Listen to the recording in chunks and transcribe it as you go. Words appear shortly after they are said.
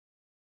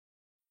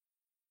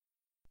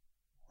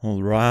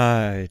All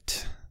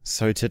right.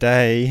 So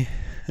today,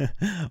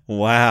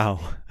 wow,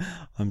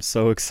 I'm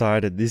so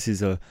excited. This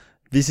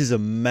is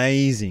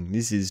amazing.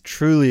 This is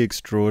truly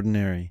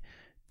extraordinary.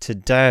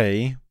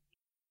 Today,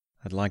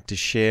 I'd like to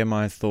share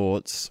my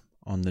thoughts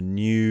on the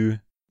new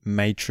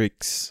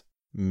Matrix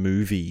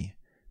movie.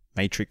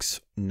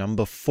 Matrix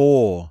number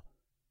 4,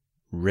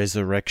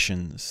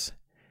 Resurrections.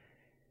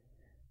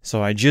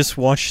 So I just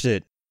watched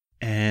it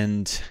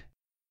and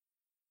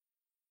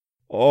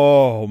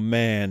oh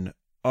man,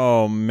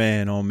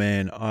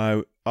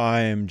 I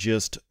am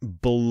just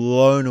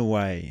blown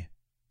away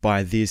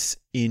by this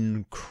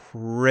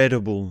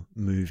incredible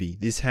movie.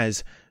 This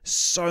has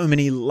so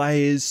many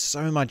layers,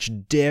 so much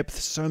depth,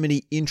 so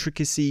many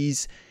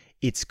intricacies.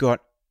 It's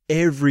got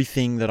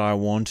everything that I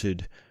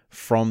wanted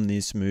from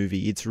this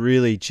movie. It's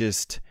really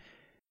just,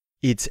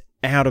 it's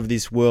out of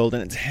this world,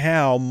 and it's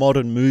how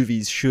modern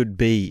movies should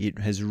be. It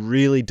has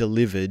really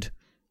delivered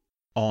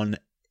on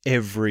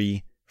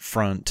every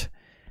front.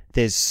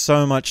 There's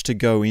so much to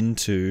go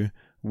into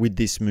with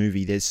this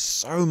movie. There's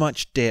so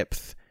much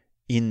depth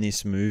in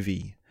this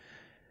movie.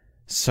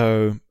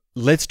 So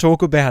let's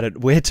talk about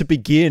it. Where to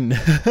begin?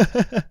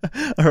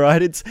 All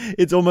right,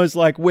 it's almost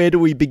like, where do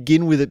we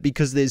begin with it,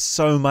 because there's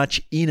so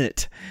much in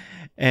it.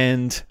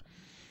 And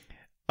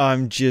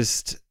I'm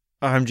just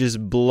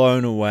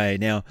blown away.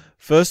 Now,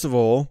 first of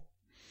all,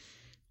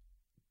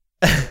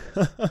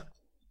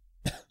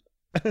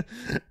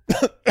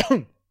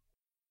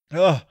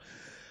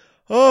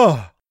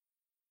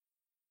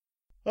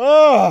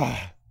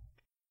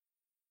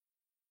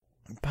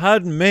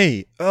 pardon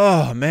me.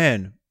 Oh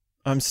man,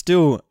 I'm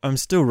still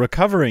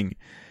recovering.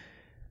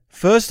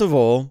 First of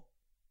all,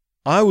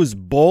 I was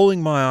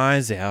bawling my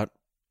eyes out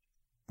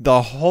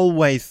the whole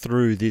way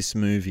through this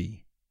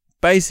movie.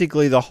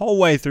 Basically, the whole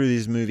way through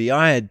this movie,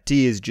 I had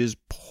tears just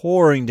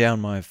pouring down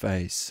my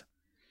face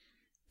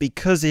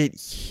because it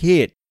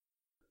hit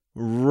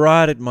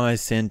right at my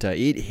center.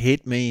 It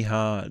hit me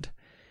hard.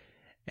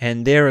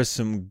 And there are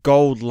some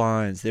gold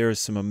lines. There are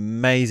some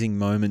amazing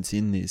moments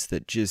in this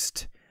that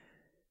just,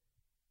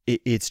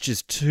 it's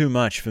just too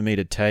much for me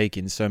to take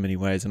in so many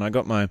ways. And I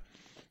got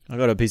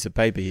a piece of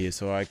paper here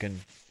so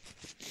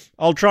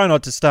I'll try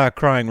not to start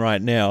crying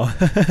right now.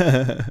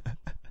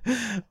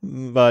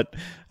 But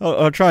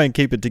I'll try and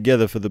keep it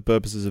together for the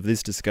purposes of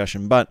this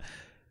discussion. But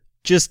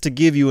just to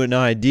give you an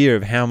idea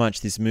of how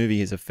much this movie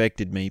has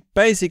affected me,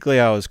 basically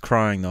I was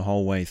crying the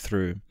whole way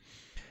through.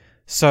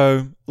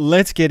 So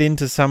let's get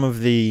into some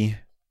of the...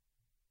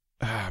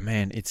 Oh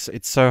man, it's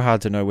so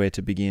hard to know where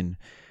to begin.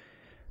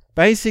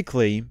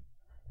 Basically,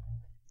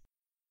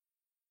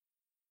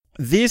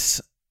 this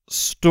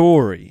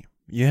story,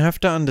 you have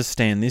to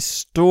understand, this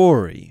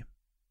story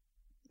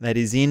that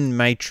is in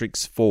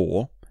Matrix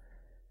 4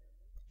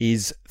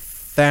 is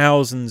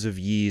thousands of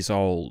years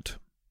old.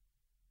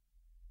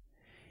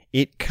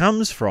 It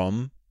comes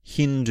from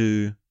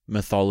Hindu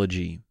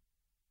mythology.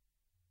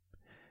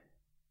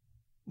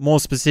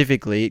 More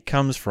specifically, it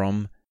comes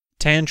from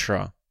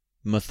Tantra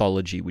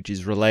mythology, which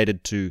is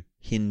related to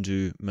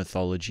Hindu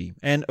mythology.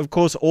 And of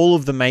course, all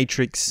of the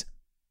Matrix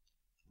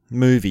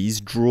movies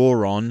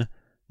draw on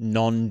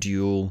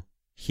non-dual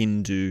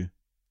Hindu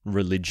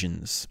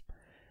religions.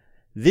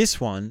 This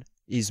one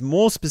is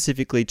more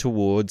specifically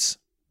towards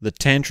the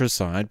Tantra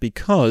side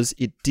because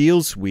it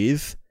deals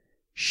with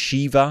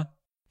Shiva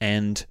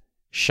and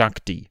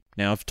Shakti.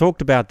 Now, I've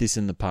talked about this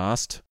in the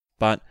past,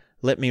 but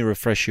let me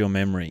refresh your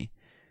memory.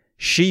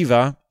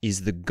 Shiva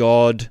is the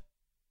god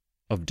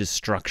of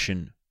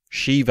destruction.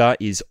 Shiva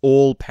is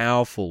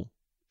all-powerful.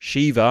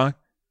 Shiva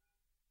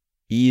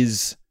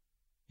is,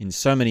 in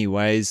so many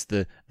ways,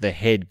 the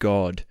head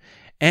god.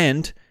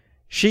 And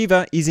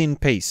Shiva is in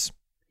peace.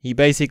 He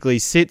basically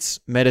sits,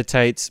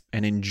 meditates,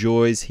 and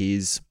enjoys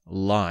his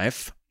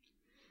life.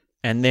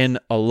 And then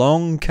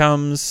along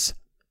comes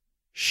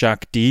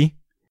Shakti,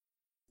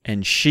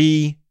 and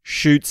she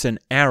shoots an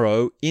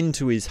arrow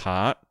into his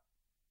heart,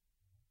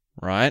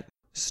 right?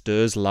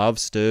 Stirs love,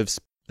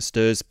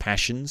 stirs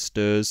passion,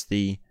 stirs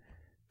the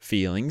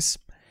feelings.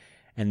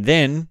 And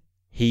then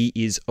he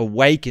is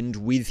awakened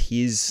with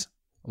his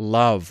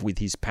love, with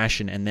his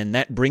passion, and then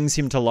that brings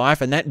him to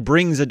life, and that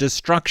brings a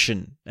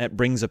destruction, that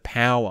brings a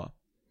power.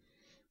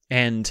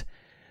 And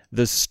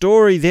the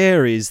story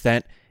there is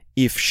that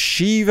if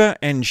Shiva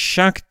and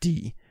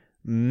Shakti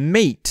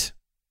meet,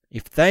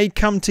 if they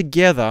come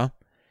together,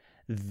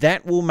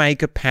 that will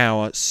make a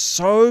power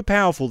so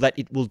powerful that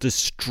it will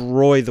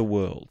destroy the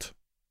world.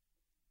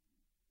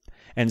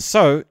 And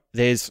so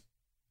there's,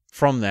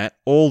 from that,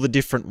 all the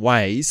different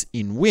ways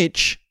in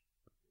which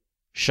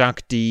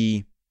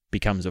Shakti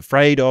becomes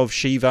afraid of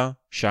Shiva,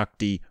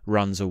 Shakti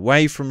runs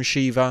away from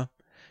Shiva,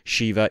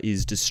 Shiva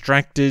is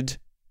distracted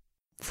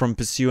from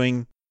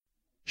pursuing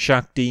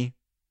Shakti,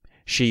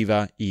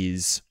 Shiva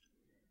is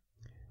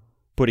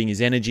putting his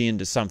energy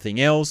into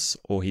something else,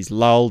 or he's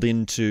lulled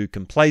into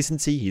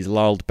complacency, he's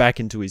lulled back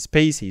into his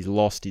peace, he's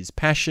lost his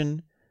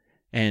passion,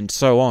 and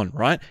so on,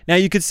 right? Now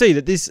you could see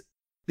that this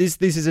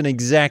is an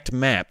exact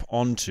map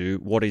onto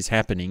what is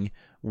happening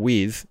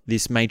with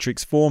this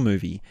Matrix 4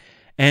 movie.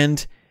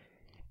 And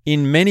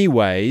in many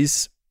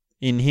ways,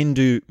 in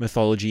Hindu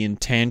mythology and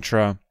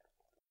Tantra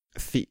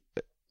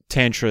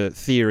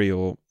theory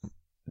or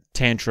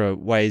Tantra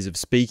ways of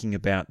speaking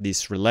about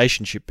this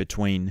relationship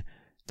between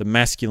the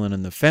masculine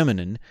and the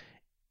feminine,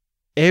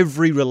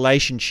 every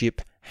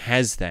relationship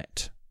has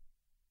that.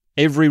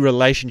 Every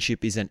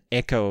relationship is an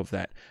echo of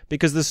that.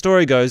 Because the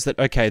story goes that,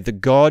 okay, the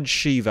god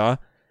Shiva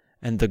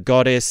and the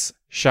goddess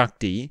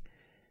Shakti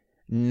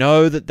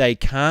know that they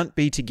can't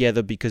be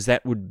together because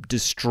that would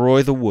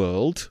destroy the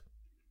world.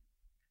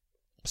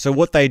 So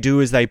what they do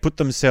is they put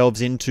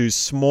themselves into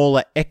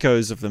smaller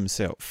echoes of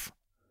themselves.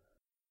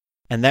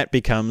 And that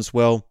becomes,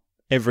 well,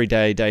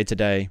 everyday,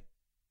 day-to-day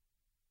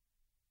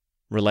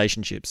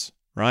relationships,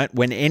 right?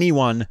 When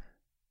anyone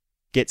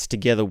gets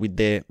together with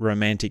their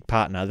romantic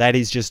partner, that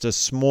is just a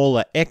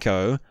smaller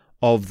echo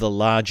of the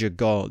larger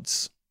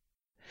gods.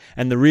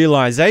 And the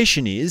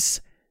realization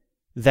is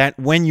that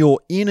when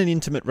you're in an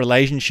intimate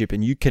relationship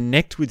and you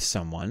connect with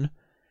someone,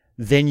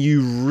 then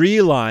you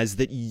realize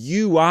that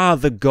you are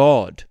the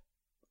god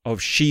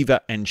of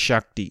Shiva and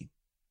Shakti.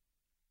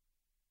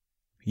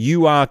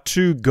 You are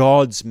two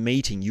gods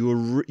meeting.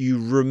 You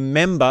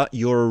remember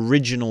your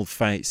original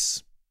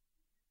face.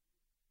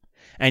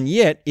 And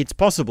yet, it's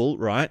possible,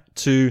 right,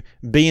 to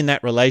be in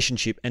that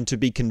relationship and to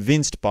be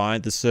convinced by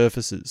the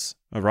surfaces.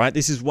 All right,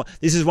 this is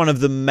one of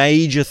the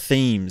major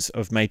themes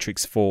of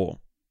Matrix 4.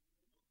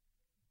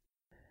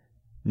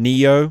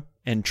 Neo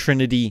and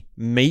Trinity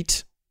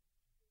meet,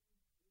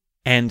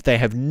 and they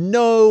have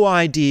no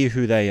idea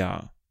who they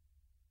are.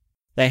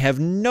 They have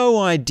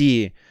no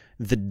idea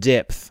the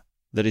depth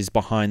that is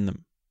behind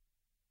them.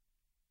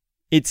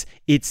 It's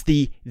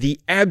the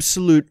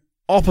absolute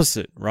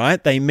opposite,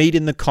 right? They meet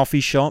in the coffee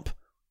shop.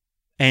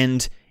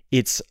 And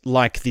it's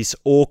like this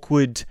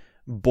awkward,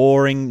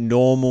 boring,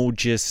 normal,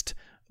 just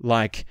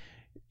like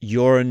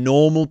you're a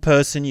normal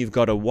person, you've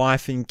got a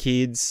wife and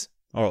kids,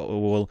 or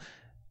well,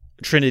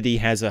 Trinity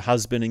has a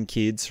husband and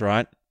kids,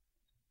 right?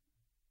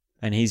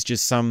 And he's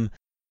just some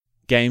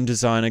game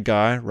designer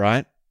guy,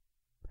 right?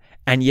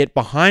 And yet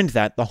behind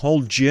that, the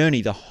whole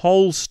journey, the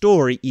whole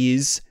story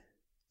is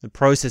the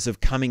process of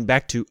coming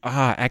back to,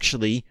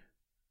 actually,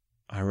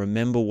 I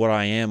remember what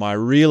I am. I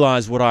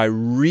realize what I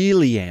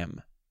really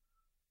am.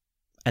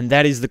 And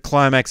that is the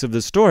climax of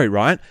the story,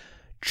 right?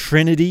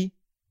 Trinity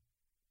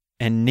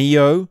and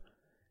Neo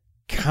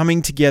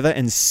coming together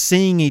and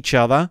seeing each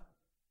other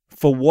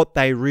for what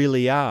they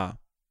really are.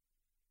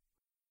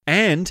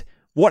 And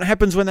what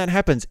happens when that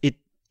happens? It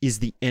is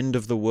the end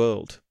of the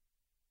world.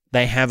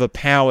 They have a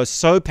power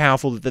so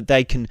powerful that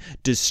they can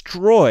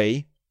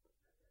destroy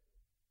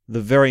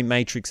the very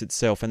Matrix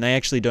itself. And they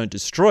actually don't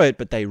destroy it,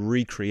 but they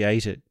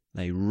recreate it.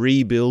 They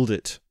rebuild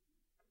it.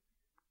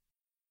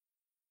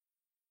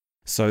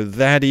 So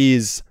that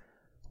is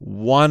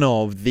one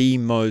of the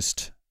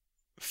most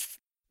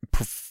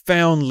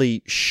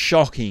profoundly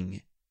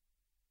shocking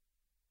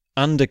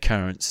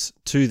undercurrents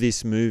to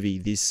this movie,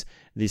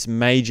 this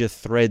major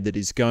thread that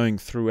is going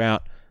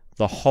throughout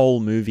the whole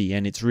movie,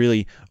 and it's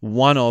really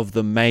one of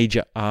the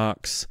major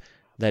arcs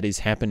that is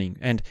happening.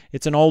 And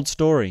it's an old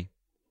story,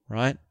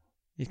 right?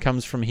 It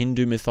comes from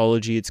Hindu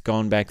mythology. It's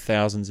gone back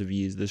thousands of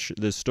years.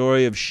 The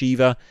story of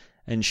Shiva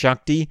and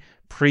Shakti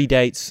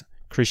predates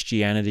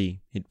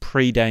Christianity. It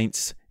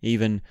predates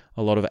even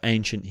a lot of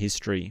ancient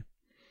history.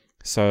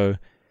 So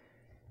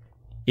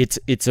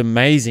it's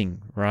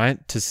amazing,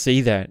 right, to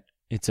see that.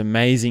 It's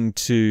amazing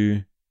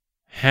to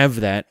have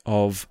that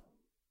of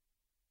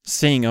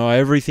seeing,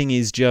 everything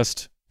is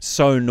just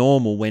so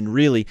normal, when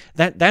really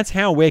that's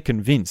how we're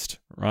convinced,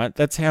 right?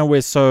 That's how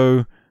we're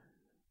so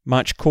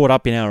much caught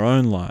up in our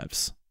own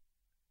lives,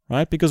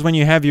 right? Because when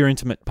you have your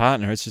intimate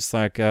partner, it's just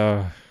like,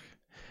 I've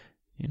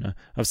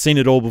seen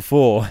it all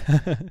before.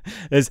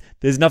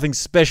 There's nothing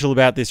special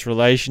about this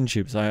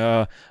relationship. It's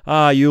like,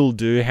 you'll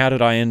do. How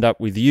did I end up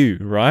with you,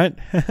 right?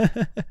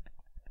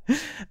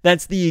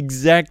 That's the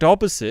exact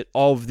opposite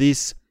of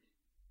this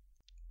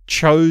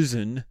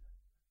chosen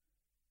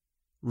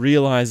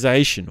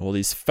realization, or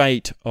this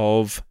fate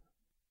of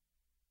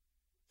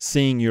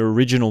seeing your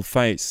original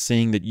face,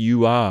 seeing that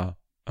you are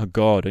a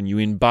god, and you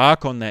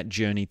embark on that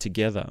journey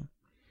together.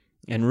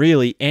 And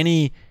really,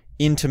 any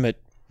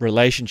intimate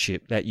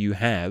relationship that you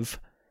have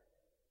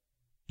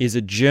is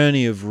a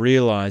journey of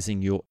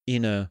realizing your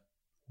inner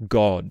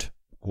god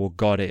or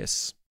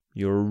goddess,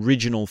 your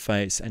original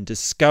face, and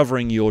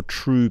discovering your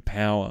true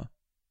power,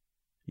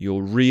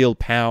 your real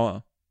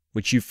power,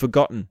 which you've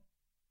forgotten,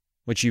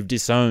 which you've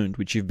disowned,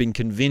 which you've been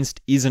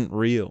convinced isn't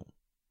real.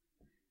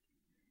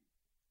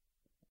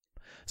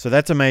 So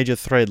that's a major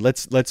thread.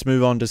 Let's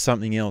move on to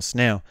something else.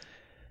 Now,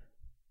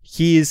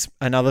 here's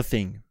another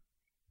thing.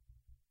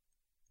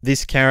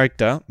 This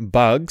character,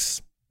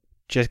 Bugs,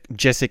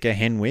 Jessica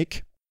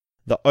Henwick,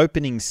 the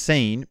opening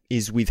scene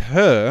is with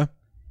her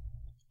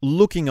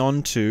looking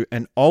onto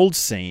an old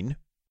scene,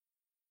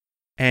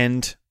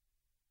 and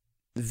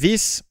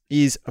this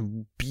is a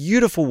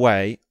beautiful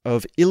way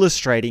of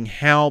illustrating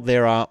how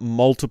there are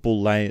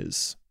multiple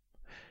layers.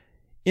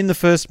 In the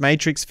first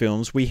Matrix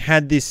films, we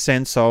had this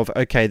sense of,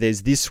 okay,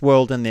 there's this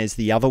world and there's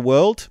the other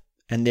world,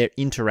 and they're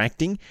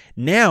interacting.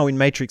 Now in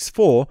Matrix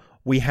 4,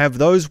 we have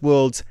those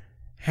worlds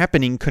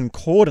happening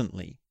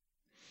concordantly.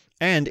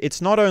 And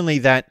it's not only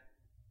that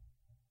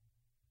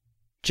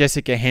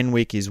Jessica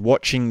Henwick is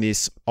watching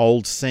this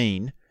old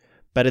scene,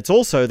 but it's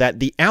also that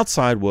the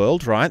outside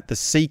world, right, the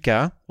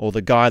Seeker, or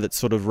the guy that's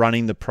sort of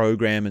running the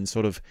program and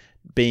sort of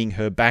being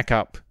her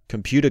backup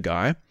computer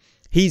guy,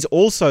 he's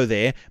also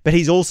there, but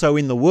he's also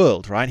in the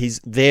world, right? He's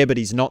there, but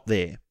he's not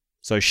there.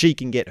 So she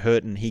can get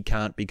hurt and he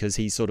can't because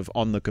he's sort of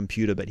on the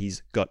computer, but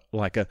he's got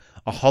like a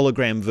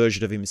hologram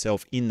version of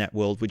himself in that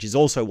world, which is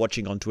also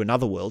watching onto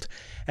another world.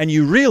 And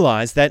you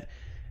realize that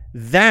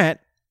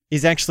that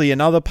is actually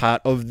another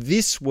part of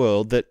this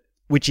world,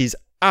 which is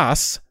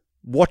us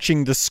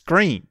watching the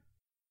screen,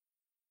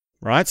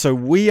 right? So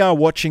we are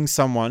watching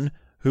someone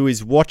who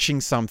is watching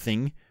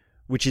something,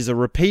 which is a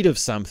repeat of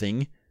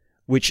something,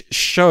 which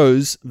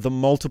shows the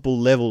multiple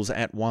levels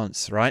at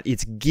once, right?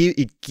 It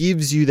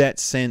gives you that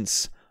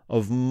sense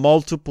of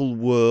multiple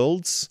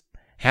worlds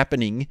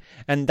happening,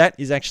 and that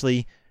is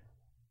actually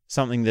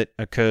something that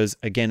occurs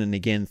again and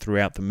again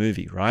throughout the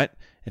movie, right?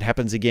 It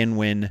happens again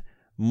when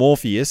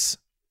Morpheus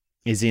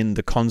is in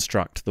the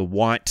construct, the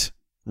white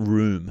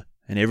room,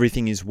 and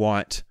everything is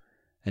white,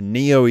 and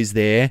Neo is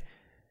there,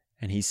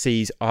 and he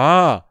sees,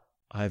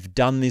 I've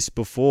done this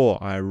before,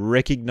 I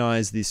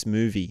recognize this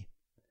movie.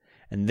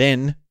 And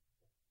then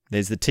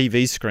there's the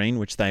TV screen,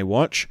 which they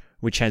watch,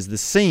 which has the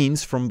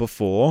scenes from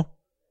before,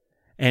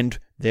 and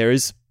there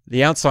is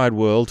the outside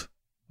world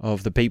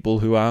of the people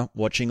who are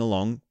watching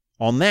along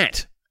on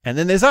that. And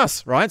then there's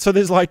us, right? So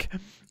there's like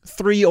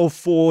 3 or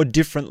 4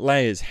 different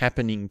layers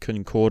happening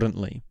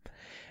concordantly.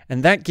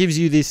 And that gives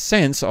you this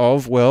sense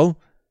of, well,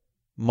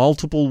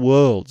 multiple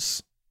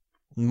worlds,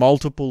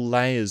 multiple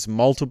layers,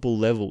 multiple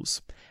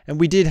levels. And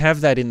we did have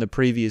that in the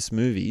previous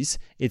movies.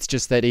 It's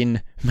just that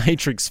in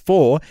Matrix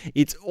 4,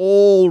 it's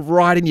all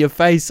right in your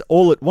face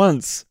all at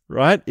once,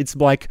 right? It's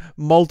like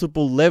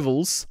multiple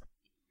levels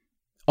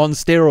on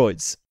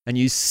steroids, and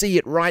you see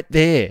it right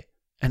there,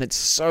 and it's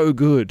so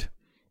good.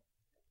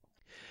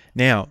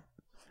 Now,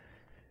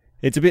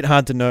 it's a bit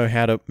hard to know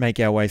how to make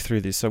our way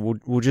through this, so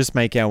we'll just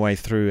make our way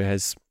through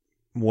as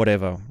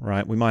whatever,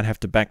 right? We might have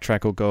to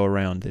backtrack or go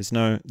around. There's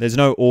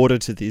no order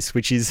to this,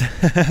 which is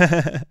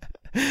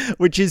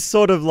which is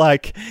sort of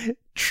like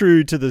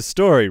true to the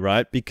story,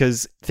 right?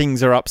 Because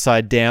things are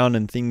upside down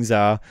and things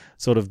are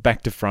sort of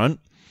back to front.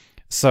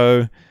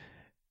 So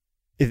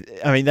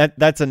I mean,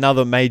 that's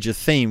another major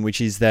theme,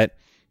 which is that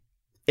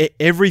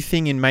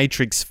everything in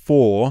Matrix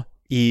 4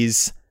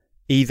 is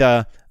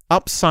either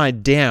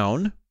upside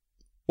down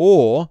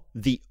or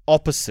the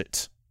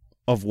opposite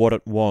of what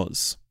it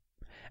was.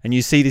 And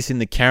you see this in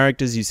the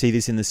characters, you see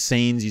this in the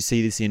scenes, you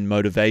see this in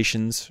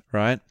motivations,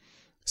 right?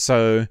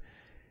 So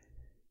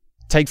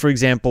take, for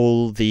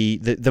example,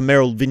 the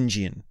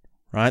Merovingian,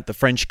 right? The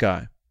French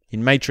guy.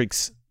 In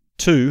Matrix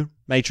 2,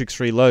 Matrix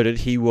Reloaded,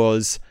 he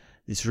was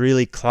this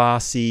really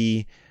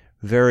classy,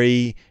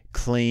 very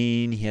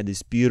clean. He had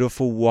this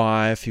beautiful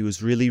wife. He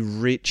was really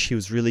rich. He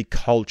was really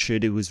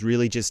cultured. It was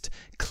really just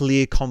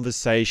clear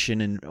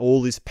conversation and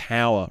all this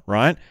power,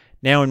 right?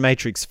 Now in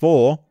Matrix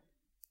 4,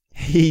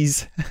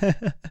 he's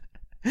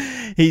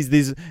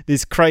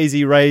this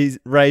crazy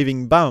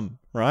raving bum,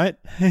 right?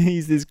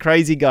 He's this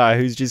crazy guy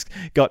who's just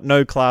got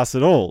no class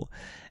at all.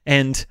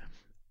 And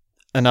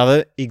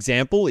another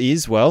example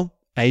is, well,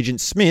 Agent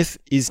Smith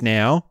is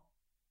now,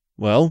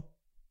 well,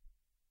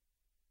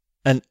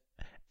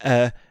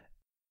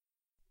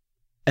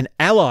 an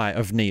ally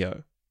of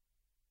Neo,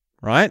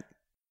 right?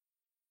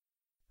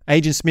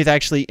 Agent Smith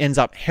actually ends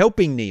up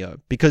helping Neo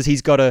because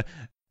he's got a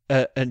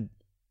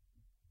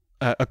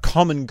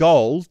common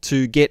goal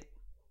to get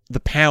the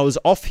powers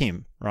off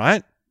him,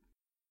 right?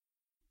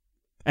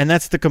 And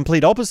that's the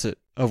complete opposite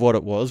of what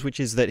it was, which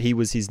is that he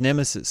was his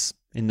nemesis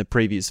in the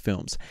previous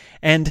films.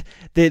 And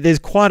there's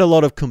quite a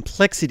lot of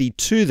complexity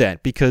to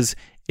that, because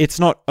it's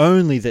not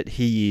only that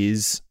he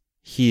is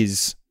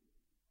his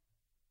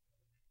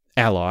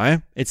ally,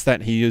 it's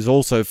that he is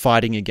also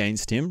fighting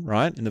against him,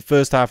 right? In the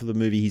first half of the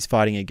movie, he's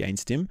fighting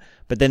against him.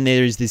 But then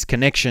there is this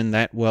connection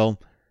that,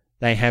 well,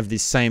 they have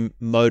this same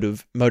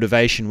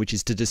motivation, which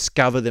is to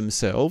discover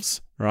themselves,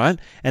 right?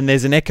 And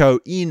there's an echo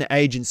in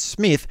Agent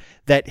Smith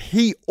that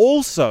he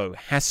also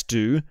has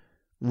to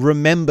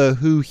remember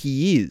who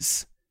he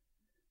is,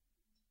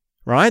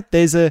 right?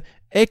 There's an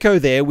echo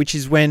there, which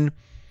is when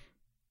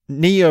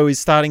Neo is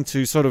starting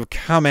to sort of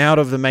come out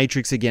of the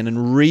Matrix again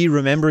and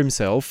remember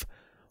himself.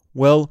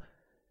 Well,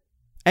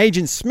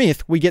 Agent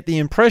Smith, we get the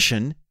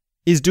impression,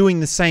 is doing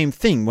the same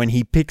thing when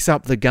he picks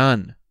up the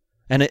gun.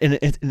 And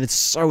it's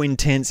so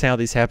intense how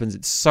this happens.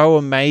 It's so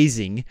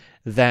amazing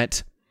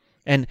that...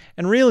 And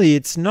really,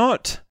 it's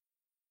not...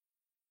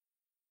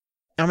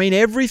 I mean,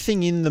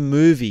 everything in the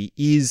movie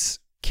is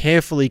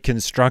carefully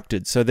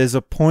constructed, so there's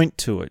a point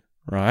to it,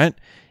 right?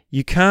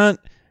 You can't...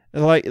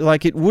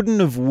 Like it wouldn't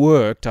have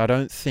worked, I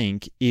don't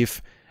think,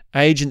 if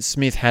Agent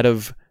Smith had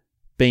have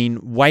been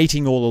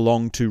waiting all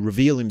along to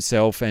reveal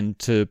himself and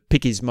to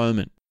pick his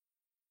moment.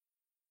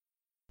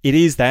 It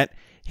is that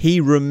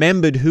he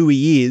remembered who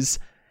he is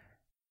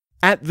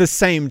at the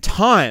same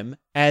time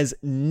as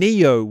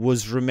Neo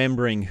was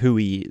remembering who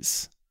he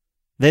is.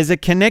 There's a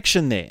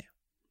connection there.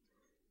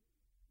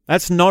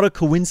 That's not a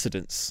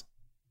coincidence.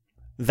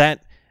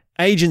 That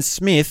Agent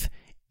Smith,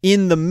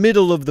 in the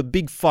middle of the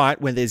big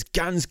fight where there's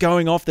guns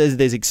going off,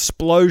 there's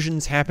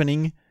explosions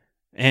happening,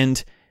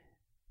 and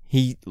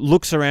he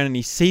looks around and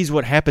he sees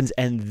what happens,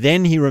 and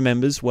then he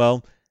remembers,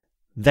 well,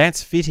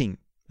 that's fitting.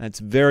 That's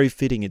very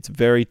fitting. It's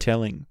very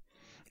telling.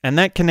 And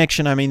that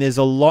connection, I mean, there's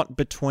a lot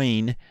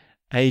between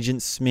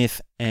Agent Smith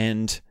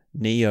and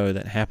Neo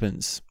that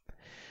happens.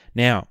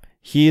 Now,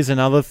 here's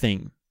another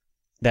thing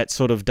that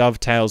sort of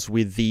dovetails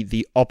with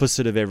the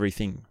opposite of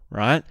everything,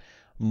 right?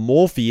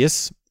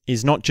 Morpheus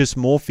is not just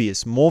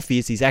Morpheus.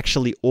 Morpheus is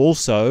actually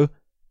also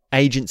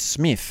Agent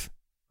Smith,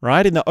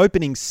 right? In the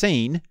opening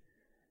scene,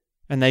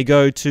 and they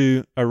go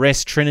to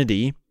arrest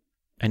Trinity,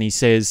 and he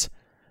says,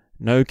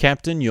 "No,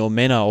 Captain, your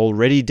men are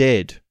already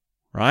dead,"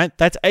 right?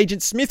 That's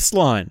Agent Smith's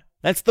line.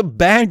 That's the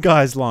bad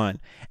guy's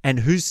line. And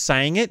who's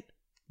saying it?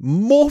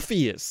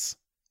 Morpheus.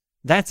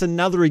 That's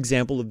another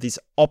example of this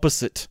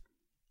opposite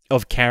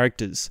of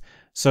characters.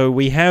 So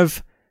we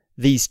have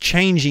these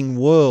changing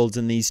worlds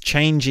and these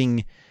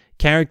changing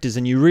characters,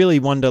 and you really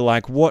wonder,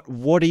 like,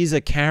 what is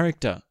a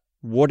character?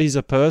 What is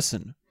a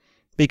person?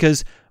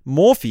 Because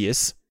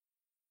Morpheus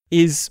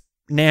is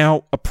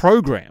now a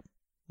program,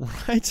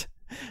 right?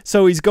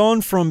 So he's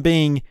gone from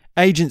being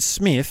Agent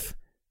Smith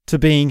to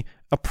being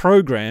a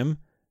program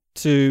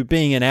to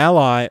being an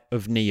ally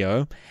of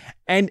Neo.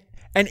 And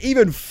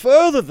even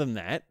further than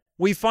that,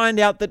 we find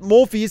out that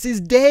Morpheus is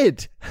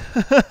dead.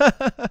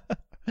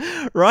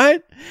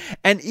 Right?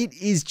 And it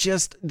is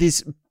just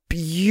this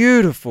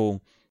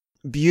beautiful,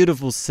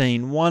 beautiful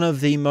scene. One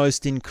of the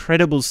most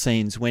incredible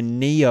scenes when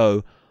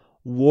Neo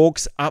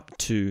walks up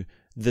to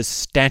the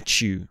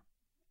statue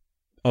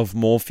of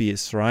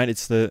Morpheus, right?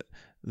 It's the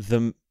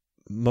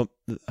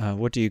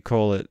what do you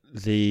call it?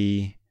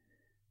 The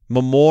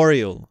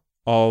memorial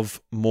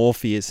of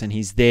Morpheus, and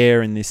he's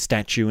there in this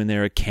statue, and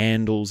there are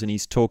candles, and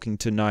he's talking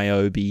to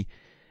Niobe,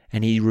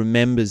 and he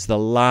remembers the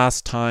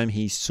last time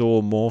he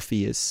saw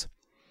Morpheus,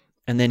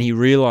 and then he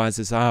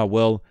realizes,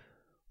 well,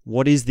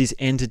 what is this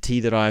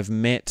entity that I've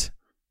met?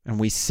 And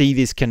we see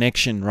this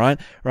connection, right?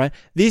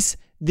 This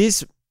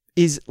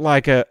is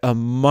like a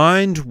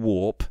mind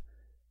warp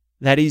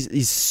that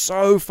is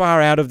so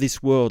far out of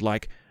this world.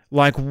 Like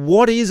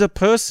what is a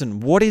person?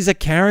 What is a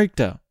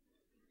character?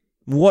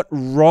 What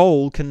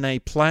role can they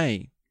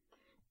play?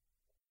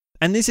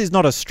 And this is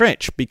not a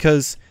stretch,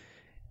 because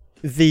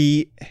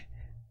the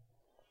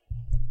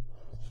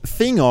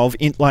thing of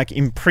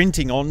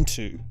imprinting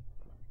onto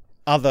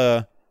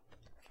other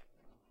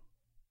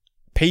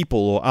people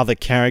or other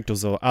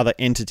characters or other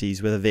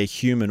entities, whether they're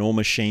human or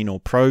machine or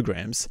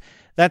programs,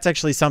 that's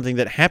actually something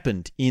that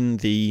happened in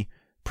the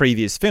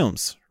previous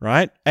films,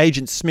 right?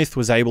 Agent Smith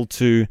was able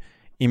to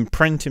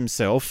imprint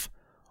himself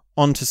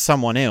onto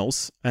someone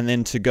else and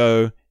then to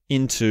go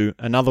into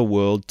another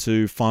world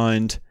to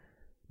find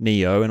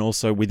Neo, and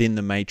also within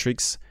the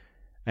Matrix,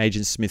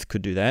 Agent Smith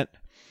could do that.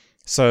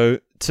 So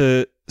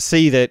to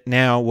see that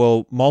now,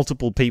 well,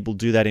 multiple people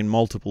do that in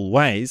multiple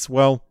ways,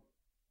 well,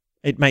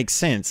 it makes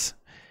sense.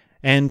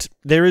 And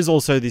there is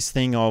also this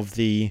thing of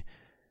the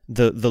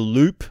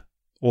loop,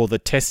 or the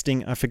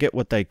testing, I forget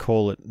what they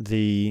call it,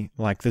 the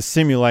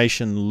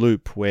simulation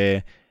loop,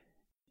 where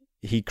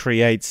he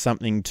creates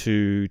something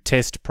to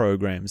test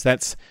programs.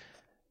 That's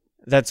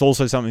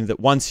also something that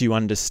once you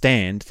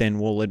understand, then,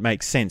 well, it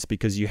makes sense,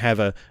 because you have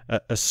a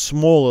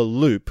smaller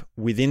loop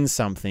within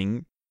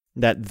something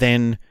that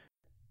then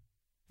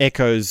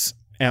echoes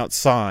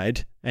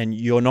outside, and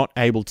you're not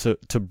able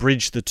to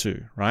bridge the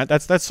two, right?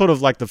 That's sort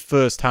of like the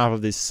first half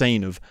of this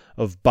scene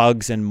of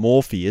Bugs and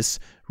Morpheus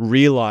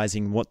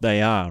realizing what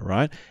they are,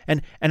 right?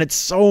 And it's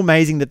so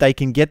amazing that they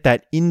can get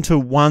that into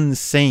one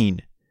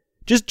scene.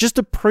 Just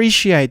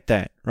appreciate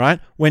that, right?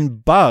 When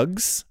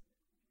Bugs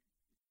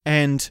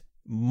and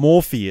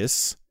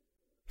Morpheus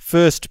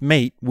first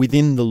meet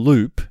within the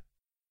loop,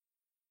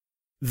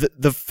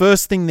 the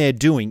first thing they're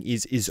doing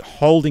is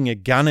holding a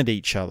gun at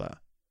each other.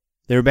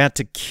 They're about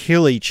to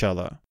kill each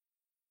other.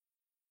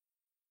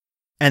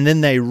 And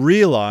then they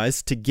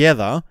realize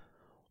together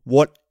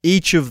what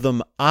each of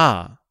them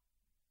are.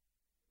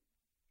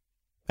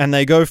 And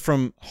they go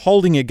from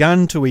holding a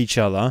gun to each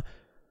other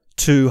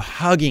to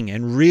hugging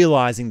and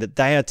realizing that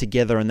they are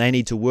together and they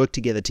need to work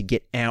together to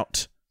get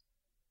out.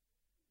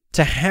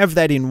 To have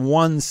that in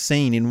one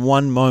scene, in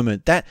one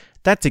moment,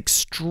 that's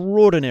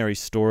extraordinary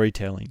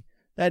storytelling.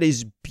 That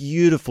is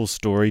beautiful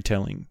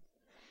storytelling.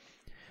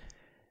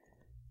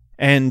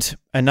 And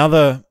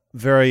another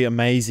very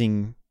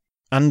amazing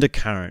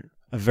undercurrent,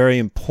 a very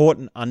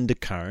important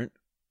undercurrent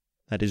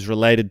that is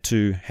related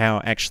to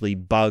how actually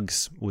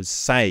Bugs was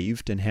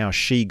saved and how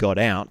she got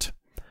out,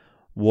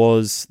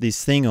 was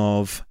this thing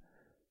of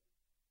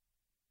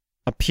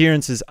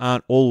appearances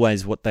aren't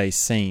always what they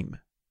seem.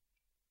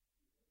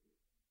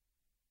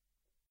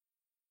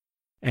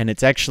 And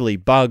it's actually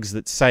Bugs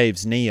that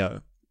saves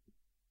Neo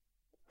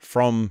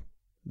from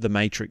the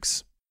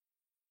Matrix.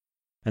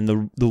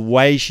 And the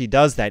way she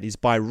does that is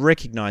by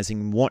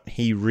recognizing what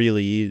he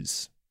really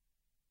is,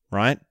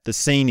 right? The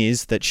scene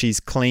is that she's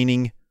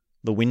cleaning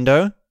the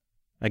window.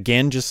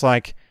 Again, just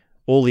like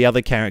all the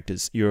other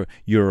characters.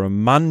 You're a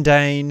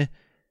mundane,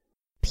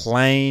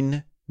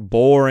 plain,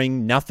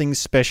 boring, nothing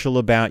special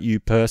about you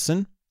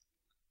person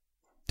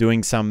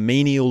doing some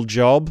menial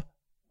job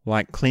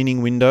like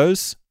cleaning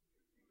windows.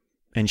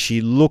 And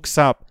she looks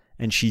up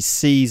and she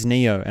sees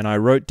Neo. And I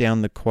wrote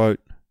down the quote.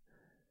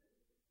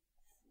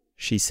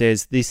 She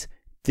says, this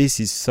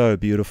is so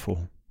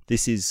beautiful.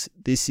 This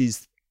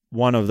is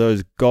one of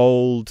those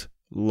gold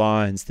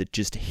lines that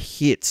just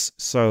hits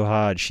so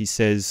hard. She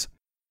says,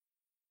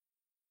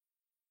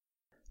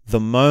 "The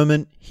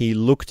moment he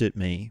looked at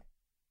me,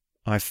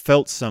 I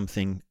felt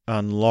something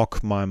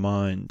unlock my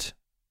mind."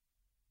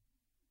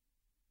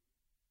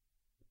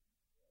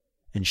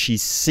 And she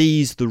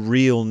sees the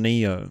real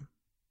Neo,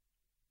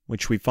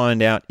 which we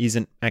find out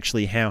isn't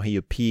actually how he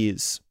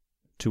appears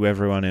to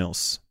everyone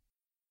else.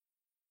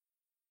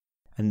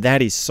 And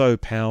that is so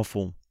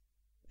powerful.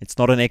 It's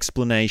not an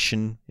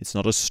explanation. It's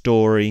not a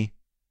story.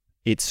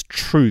 It's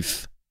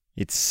truth.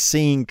 It's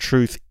seeing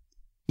truth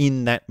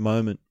in that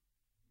moment.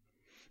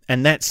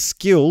 And that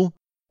skill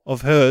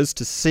of hers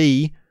to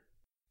see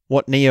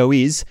what Neo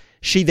is,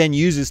 she then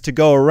uses to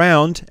go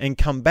around and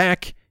come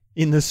back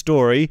in the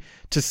story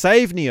to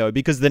save Neo,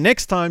 because the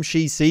next time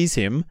she sees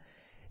him,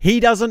 he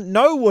doesn't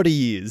know what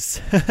he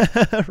is,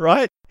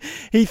 right?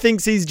 He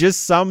thinks he's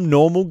just some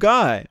normal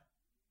guy.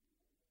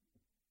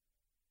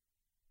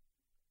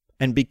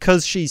 And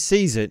because she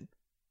sees it,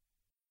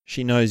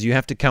 she knows you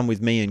have to come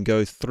with me and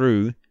go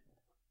through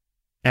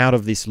out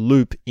of this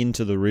loop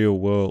into the real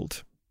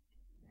world.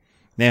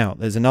 Now,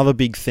 there's another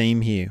big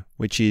theme here,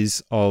 which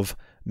is of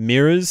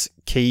mirrors,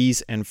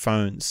 keys, and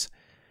phones.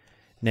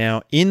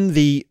 Now, in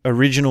the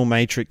original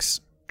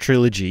Matrix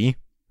trilogy,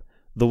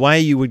 the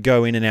way you would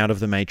go in and out of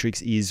the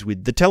Matrix is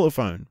with the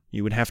telephone.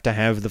 You would have to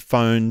have the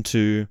phone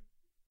to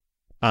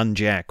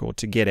unjack or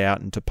to get out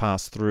and to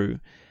pass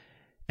through.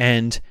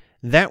 And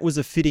that was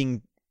a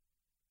fitting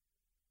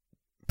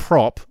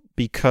prop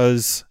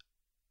because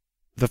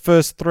the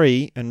first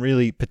three, and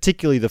really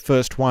particularly the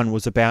first one,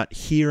 was about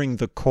hearing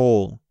the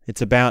call.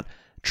 It's about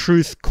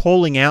truth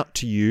calling out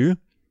to you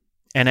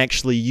and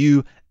actually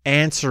you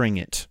answering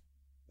it.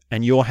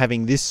 And you're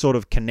having this sort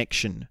of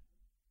connection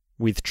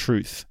with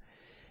truth.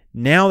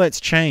 Now that's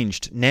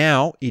changed.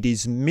 Now it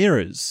is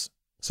mirrors.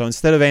 So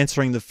instead of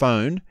answering the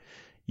phone,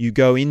 you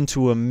go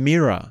into a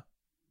mirror.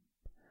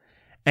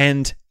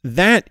 And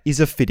that is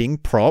a fitting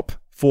prop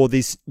for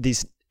this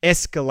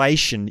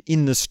escalation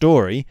in the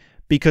story,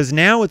 because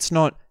now it's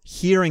not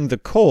hearing the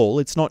call.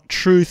 It's not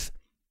truth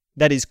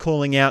that is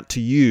calling out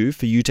to you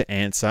for you to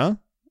answer.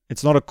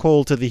 It's not a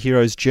call to the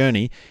hero's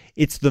journey.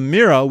 It's the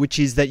mirror, which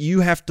is that you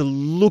have to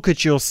look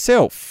at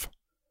yourself.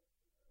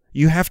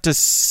 You have to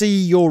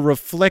see your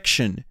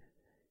reflection.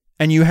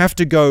 And you have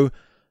to go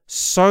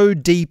so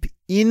deep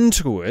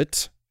into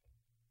it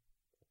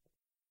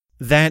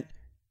that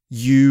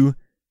you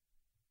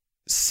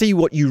see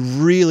what you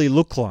really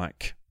look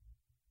like.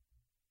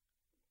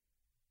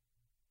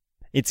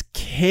 It's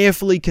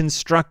carefully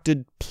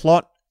constructed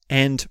plot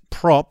and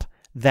prop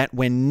that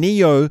when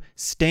Neo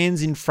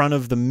stands in front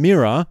of the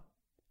mirror,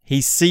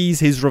 he sees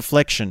his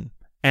reflection,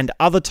 and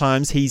other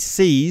times he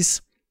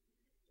sees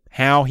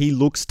how he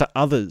looks to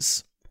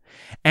others.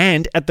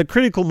 And at the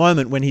critical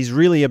moment when he's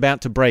really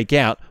about to break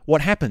out,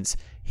 what happens?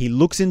 He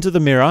looks into the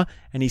mirror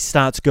and he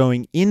starts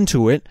going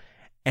into it,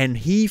 and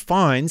he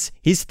finds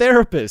his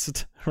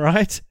therapist,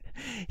 right?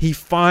 He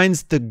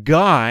finds the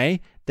guy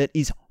that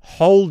is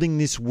holding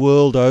this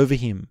world over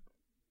him.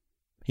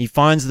 He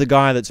finds the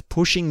guy that's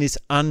pushing this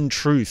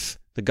untruth,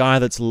 the guy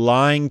that's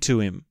lying to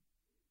him.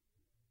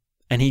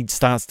 And he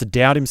starts to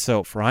doubt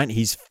himself, right?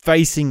 He's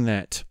facing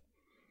that.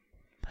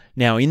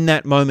 Now, in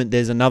that moment,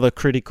 there's another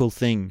critical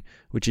thing,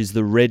 which is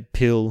the red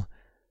pill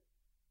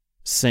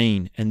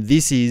scene. And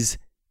this is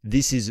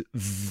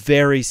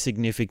very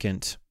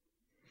significant.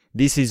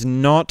 This is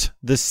not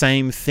the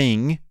same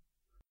thing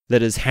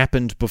that has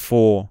happened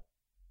before.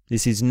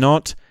 This is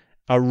not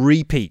a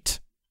repeat.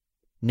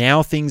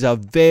 Now things are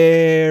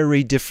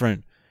very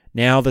different.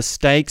 Now the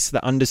stakes,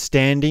 the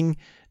understanding,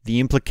 the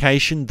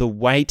implication, the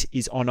weight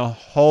is on a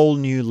whole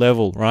new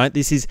level, right?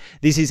 This is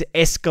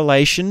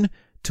escalation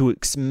to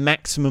its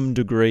maximum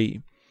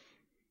degree.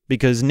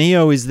 Because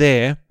Neo is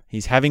there,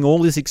 he's having all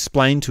this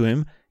explained to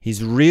him,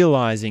 he's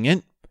realizing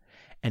it,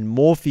 and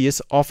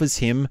Morpheus offers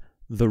him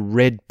the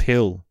red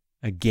pill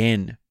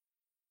again.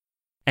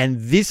 And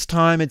this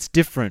time it's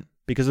different,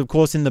 because of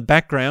course in the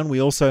background we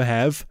also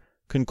have,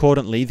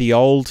 concordantly, the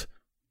old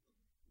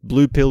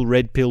blue pill,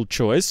 red pill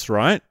choice,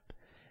 right?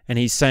 And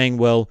he's saying,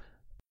 well,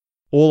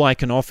 all I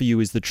can offer you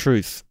is the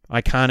truth.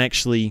 I can't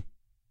actually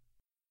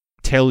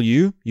tell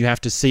you. You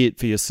have to see it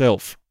for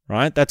yourself,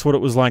 right? That's what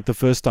it was like the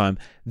first time.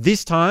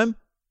 This time,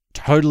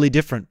 totally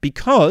different,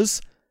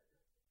 because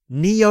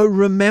Neo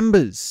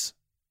remembers.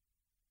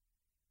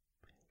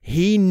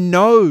 He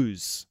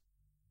knows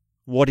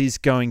what is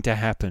going to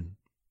happen.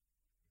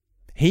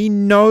 He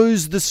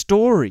knows the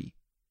story.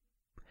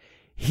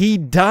 he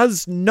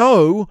does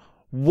know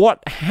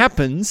what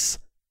happens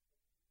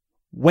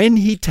when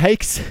he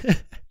takes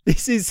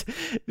this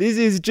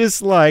is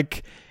just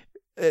like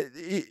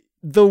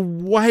the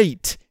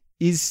weight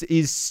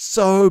is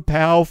so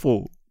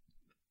powerful.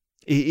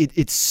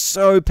 It's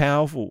so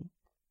powerful,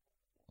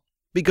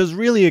 because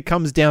really it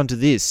comes down to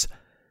this: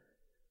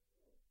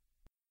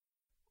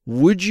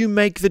 would you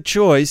make the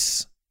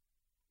choice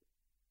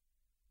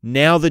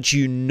now that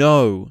you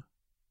know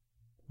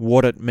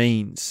what it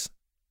means?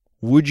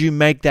 Would you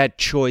make that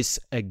choice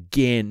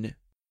again?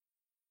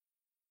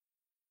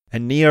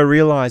 And Neo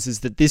realizes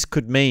that this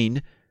could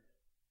mean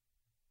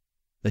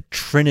that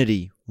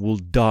Trinity will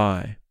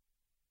die.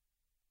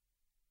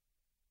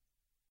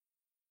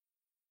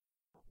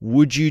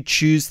 Would you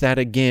choose that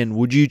again?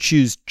 Would you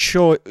choose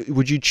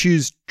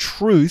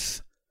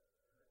truth,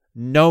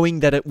 knowing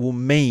that it will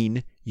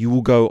mean you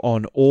will go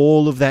on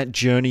all of that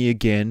journey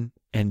again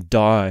and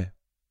die?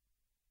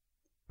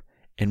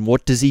 And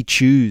what does he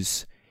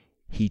choose?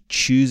 He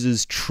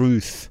chooses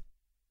truth.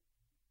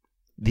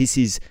 This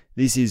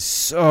is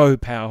so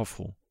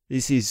powerful.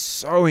 This is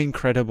so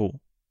incredible.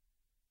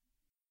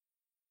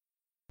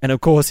 And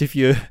of course, if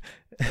you're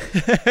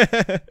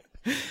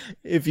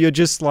if you're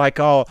just like,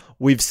 oh,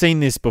 we've seen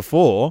this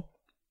before,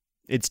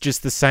 it's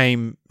just the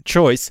same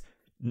choice,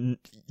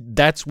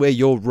 that's where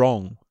you're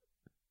wrong.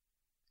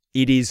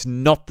 It is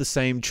not the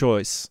same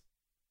choice.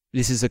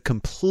 This is a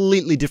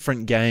completely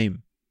different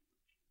game,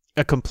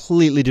 a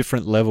completely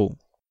different level.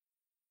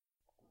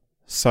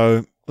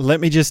 So let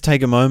me just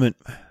take a moment.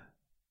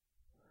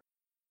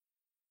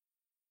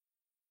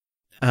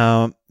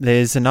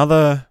 There's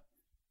another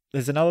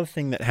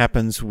thing that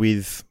happens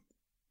with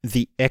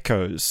the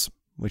echoes,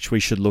 which we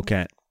should look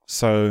at.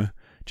 So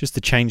just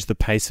to change the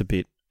pace a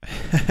bit.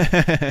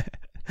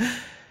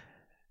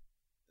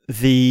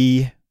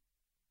 To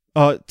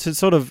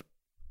sort of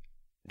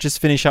just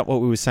finish up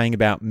what we were saying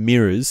about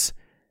mirrors,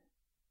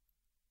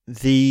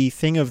 the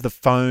thing of the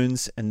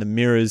phones and the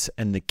mirrors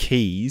and the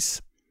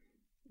keys,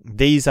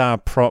 these are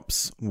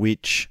props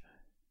which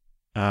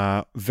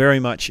are very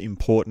much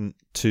important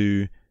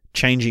to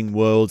changing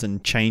worlds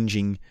and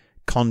changing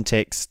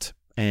context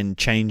and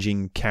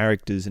changing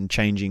characters and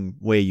changing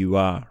where you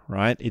are,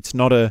 right? It's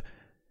not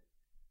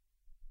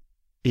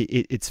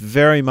it's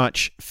very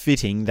much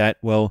fitting that,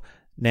 well,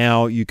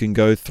 now you can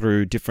go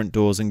through different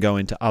doors and go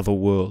into other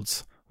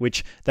worlds,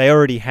 which they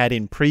already had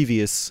in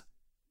previous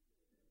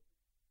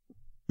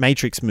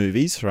Matrix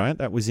movies, right?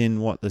 That was in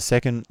the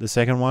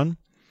second one.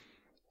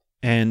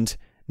 And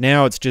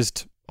now it's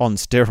just on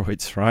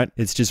steroids, right?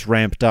 It's just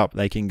ramped up.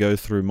 They can go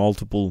through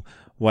multiple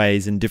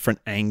ways and different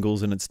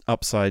angles, and it's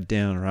upside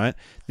down, right?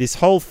 This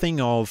whole thing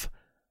of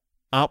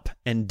up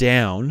and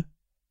down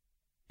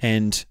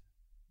and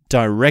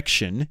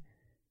direction,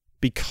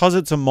 because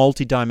it's a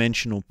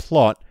multi-dimensional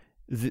plot,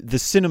 the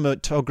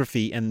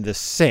cinematography and the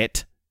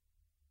set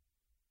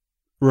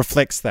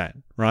reflects that,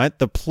 right?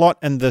 The plot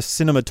and the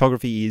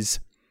cinematography is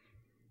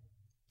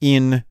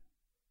in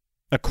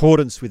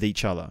accordance with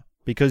each other,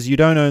 because you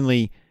don't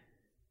only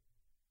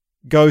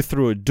go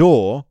through a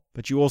door,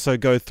 but you also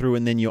go through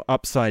and then you're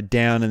upside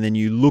down and then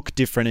you look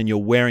different and you're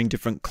wearing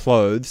different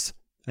clothes.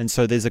 And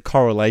so there's a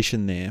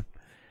correlation there.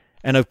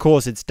 And of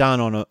course, it's done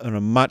on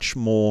a much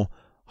more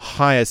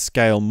higher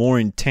scale, more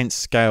intense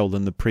scale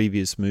than the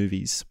previous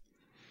movies.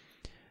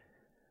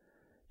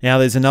 Now,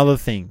 there's another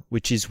thing,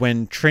 which is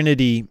when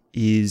Trinity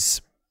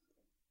is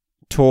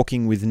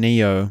talking with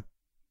Neo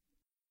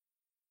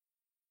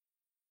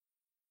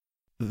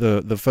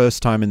the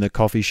first time in the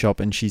coffee shop,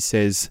 and she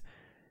says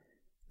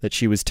that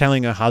she was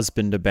telling her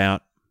husband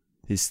about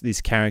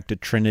this character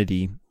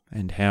Trinity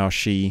and how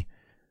she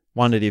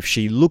wondered if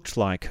she looked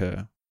like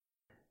her.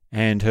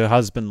 And her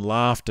husband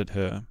laughed at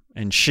her,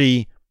 and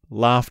she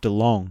laughed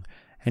along.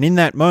 And in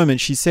that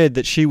moment, she said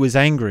that she was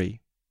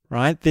angry,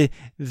 right?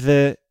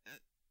 The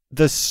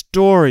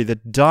story, the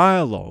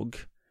dialogue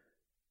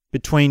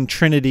between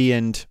Trinity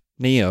and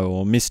Neo,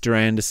 or Mr.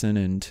 Anderson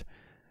and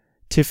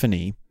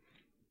Tiffany,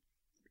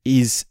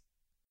 is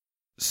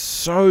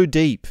so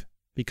deep,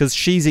 because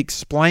she's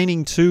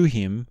explaining to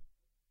him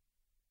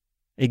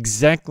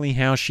exactly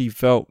how she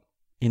felt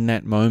in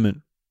that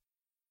moment.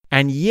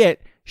 And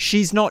yet,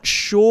 she's not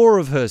sure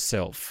of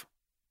herself,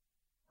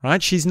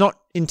 right? She's not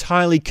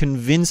entirely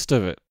convinced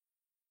of it.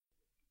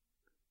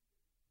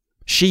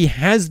 She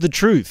has the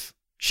truth.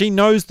 She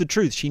knows the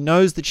truth. She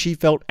knows that she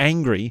felt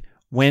angry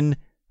when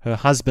her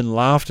husband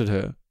laughed at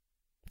her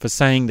for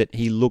saying that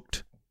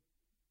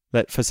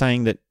for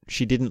saying that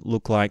she didn't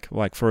look like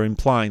for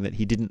implying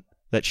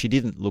that she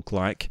didn't look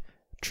like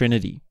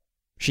Trinity.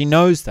 She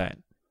knows that.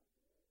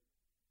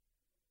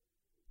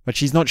 But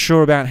she's not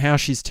sure about how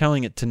she's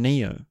telling it to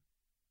Neo.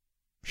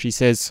 She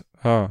says,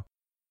 "Oh,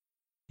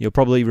 you're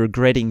probably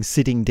regretting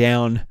sitting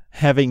down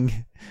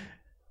having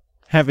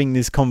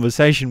this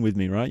conversation with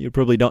me, right? You're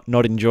probably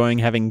not enjoying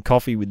having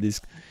coffee with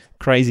this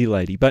crazy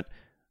lady." But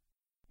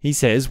he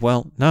says,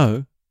 "Well,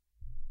 no.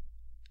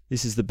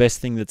 This is the best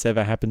thing that's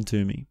ever happened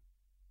to me."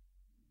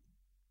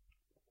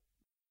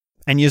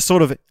 And you're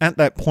sort of at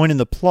that point in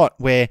the plot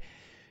where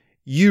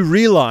you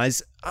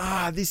realize,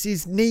 this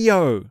is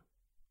Neo.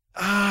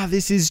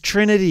 This is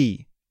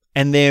Trinity.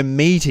 And they're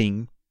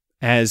meeting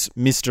as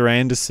Mr.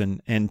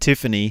 Anderson and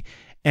Tiffany,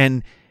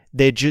 and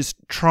they're just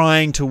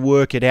trying to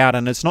work it out.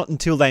 And it's not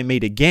until they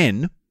meet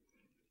again,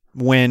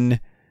 when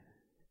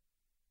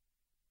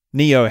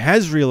Neo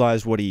has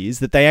realized what he is,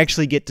 that they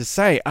actually get to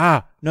say,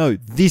 no,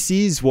 this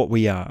is what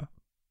we are.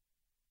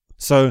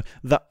 So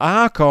the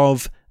arc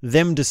of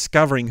them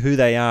discovering who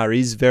they are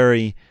is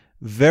very,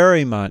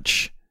 very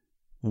much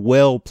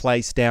well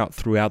placed out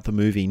throughout the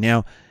movie.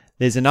 Now,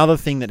 there's another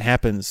thing that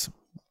happens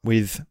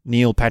with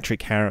Neil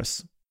Patrick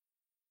Harris.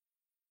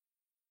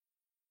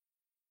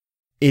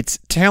 It's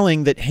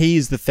telling that he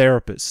is the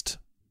therapist.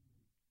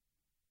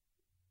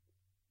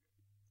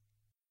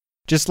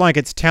 Just like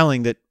it's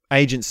telling that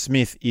Agent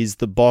Smith is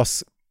the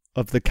boss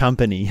of the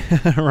company,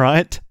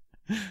 right?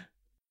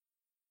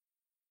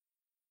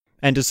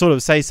 And to sort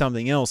of say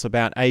something else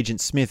about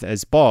Agent Smith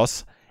as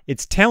boss,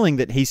 it's telling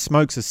that he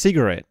smokes a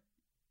cigarette.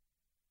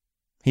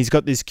 He's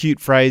got this cute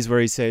phrase where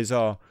he says,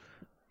 I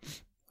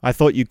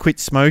thought you quit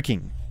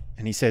smoking.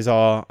 And he says,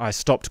 I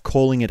stopped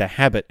calling it a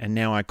habit and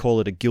now I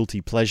call it a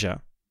guilty pleasure.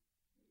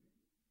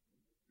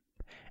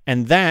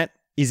 And that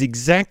is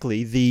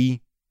exactly the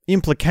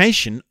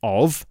implication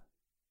of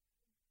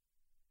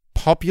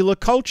popular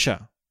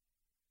culture.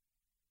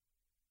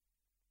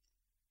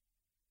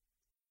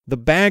 The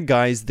bad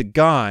guy is the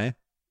guy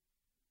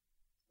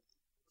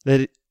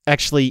that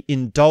actually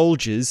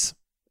indulges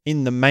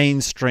in the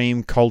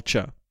mainstream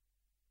culture,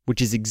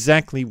 which is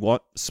exactly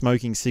what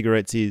smoking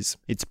cigarettes is.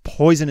 It's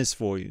poisonous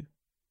for you.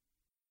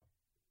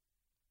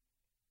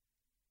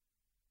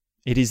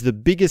 It is the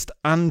biggest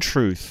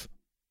untruth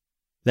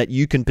that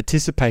you can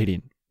participate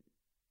in.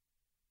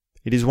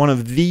 It is one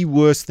of the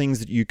worst things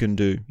that you can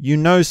do. You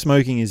know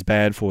smoking is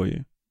bad for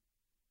you.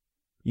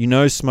 You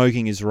know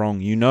smoking is wrong.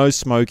 You know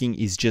smoking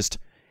is just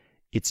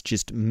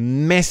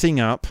messing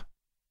up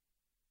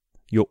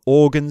your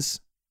organs,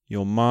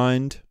 your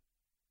mind,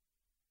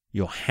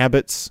 your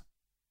habits,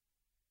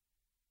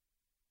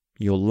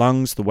 your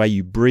lungs, the way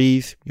you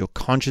breathe, your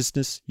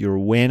consciousness, your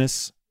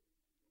awareness.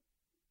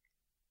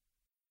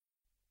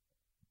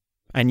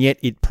 And yet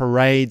it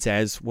parades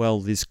as,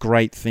 well, this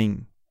great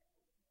thing.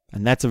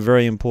 And that's a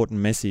very important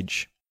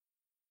message.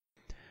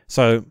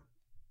 So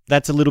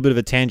that's a little bit of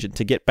a tangent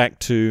to get back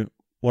to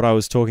what I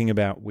was talking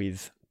about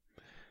with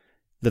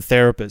the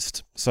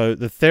therapist. So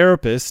the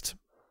therapist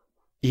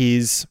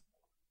is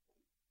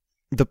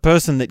the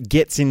person that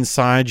gets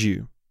inside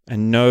you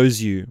and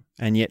knows you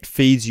and yet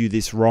feeds you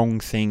this wrong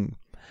thing.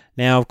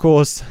 Now, of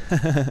course,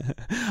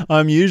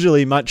 I'm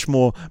usually much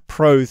more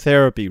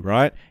pro-therapy,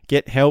 right?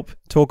 Get help,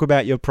 talk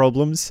about your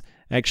problems,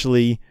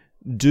 actually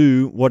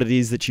do what it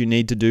is that you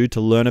need to do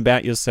to learn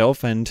about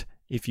yourself. And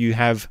if you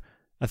have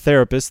a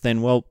therapist,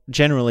 then, well,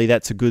 generally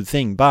that's a good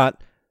thing.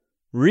 But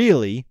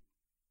really,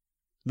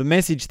 the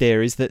message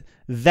there is that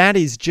that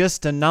is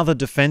just another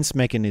defense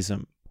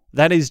mechanism.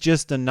 That is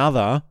just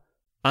another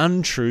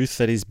untruth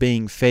that is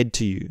being fed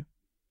to you.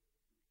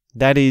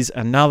 That is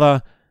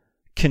another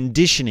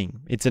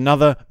conditioning. It's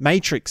another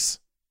matrix.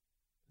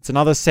 It's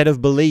another set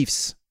of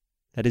beliefs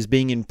that is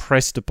being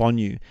impressed upon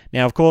you.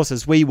 Now, of course,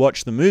 as we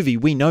watch the movie,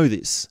 we know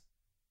this.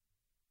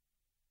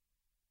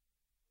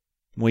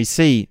 We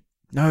see,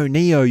 no,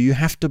 Neo, you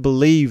have to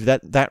believe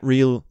that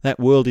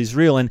world is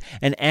real.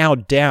 And our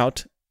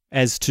doubt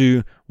as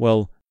to,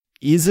 well,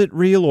 is it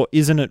real or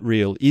isn't it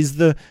real? Is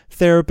the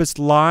therapist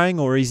lying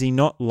or is he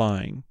not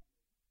lying?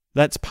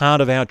 That's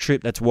part of our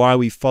trip. That's why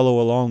we follow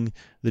along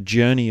the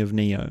journey of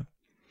Neo.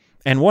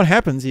 And what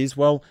happens is,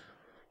 well,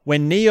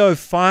 when Neo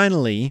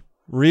finally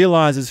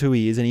realizes who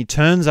he is and he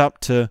turns up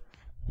to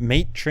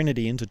meet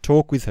Trinity and to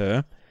talk with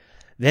her,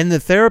 then the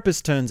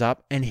therapist turns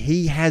up and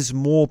he has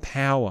more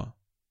power.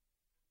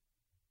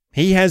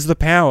 He has the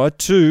power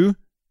to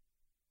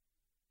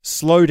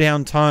slow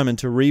down time and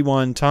to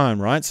rewind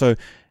time, right? So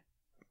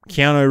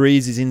Keanu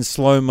Reeves is in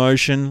slow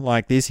motion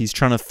like this. He's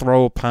trying to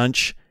throw a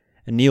punch.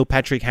 And Neil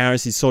Patrick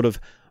Harris is sort of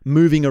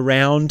moving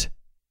around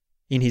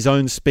in his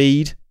own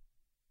speed,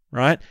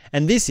 right?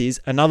 And this is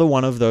another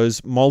one of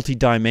those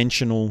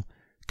multi-dimensional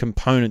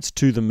components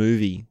to the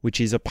movie, which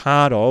is a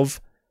part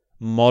of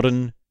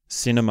modern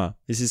cinema.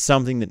 This is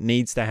something that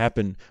needs to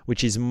happen,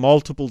 which is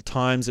multiple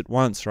times at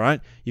once,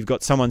 right? You've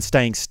got someone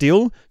staying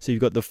still, so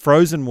you've got the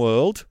frozen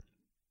world,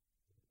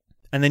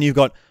 and then you've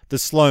got the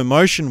slow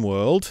motion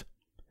world,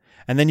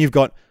 and then you've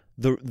got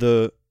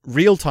the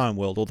real-time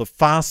world or the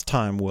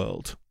fast-time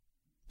world.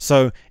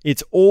 So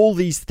it's all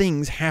these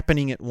things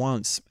happening at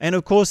once. And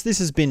of course, this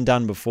has been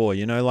done before,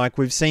 like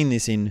we've seen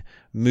this in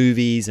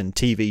movies and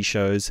TV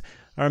shows.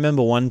 I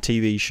remember one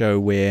TV show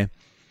where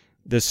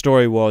the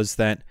story was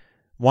that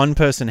one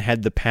person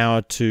had the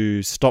power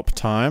to stop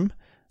time.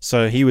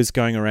 So he was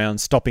going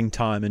around stopping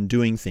time and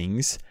doing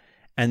things.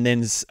 And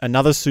then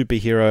another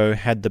superhero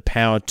had the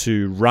power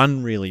to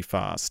run really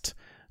fast.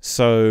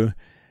 So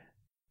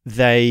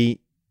they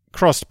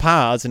crossed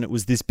paths, and it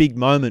was this big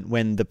moment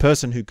when the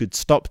person who could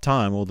stop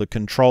time, or the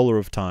controller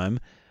of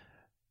time,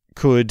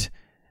 could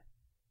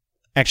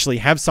actually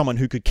have someone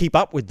who could keep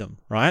up with them,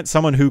 right?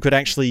 Someone who could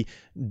actually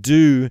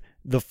do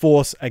the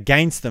Force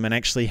against them and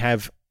actually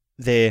have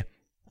their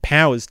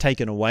powers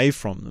taken away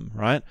from them,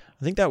 right?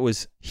 I think that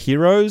was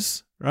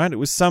Heroes, right? It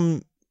was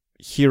some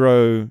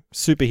superhero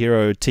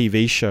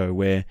TV show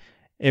where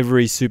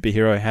every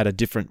superhero had a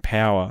different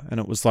power, and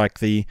it was like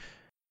the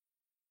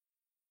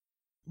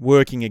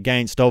working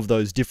against of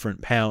those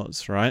different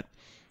powers, right?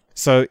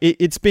 So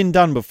it's been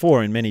done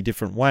before in many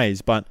different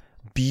ways, but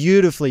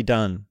beautifully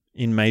done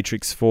in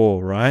Matrix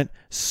 4, right?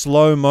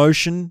 Slow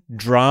motion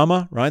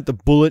drama, right? The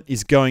bullet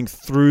is going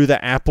through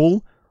the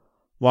apple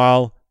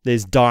while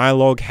there's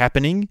dialogue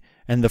happening,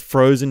 and the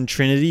frozen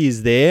Trinity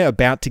is there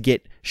about to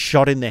get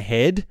shot in the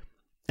head,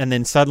 and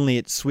then suddenly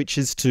it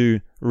switches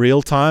to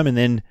real time, and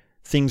then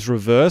things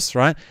reverse,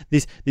 right?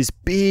 This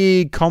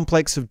big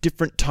complex of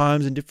different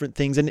times and different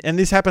things, and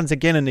this happens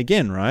again and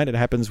again, right? It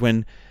happens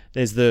when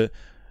there's the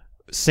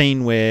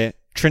scene where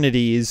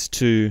Trinity is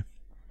to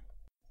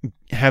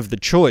have the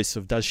choice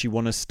of, does she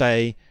want to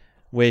stay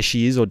where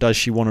she is or does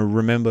she want to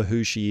remember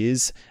who she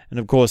is? And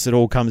of course it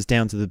all comes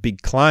down to the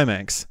big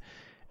climax,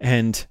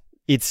 and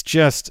it's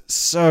just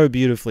so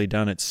beautifully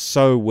done. It's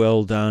so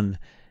well done,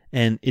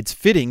 and it's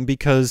fitting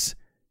because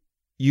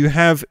you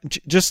have,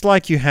 just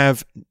like you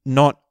have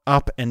not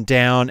up and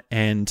down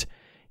and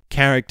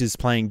characters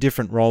playing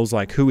different roles,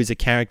 like who is a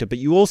character, but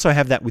you also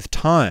have that with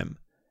time.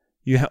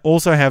 You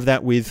also have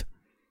that with,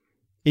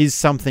 is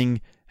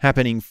something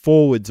happening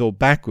forwards or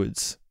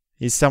backwards?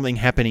 Is something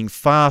happening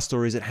fast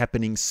or is it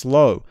happening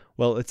slow?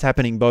 Well, it's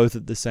happening both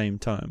at the same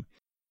time.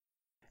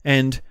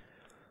 And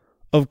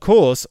of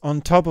course,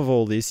 on top of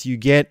all this, you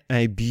get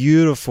a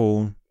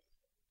beautiful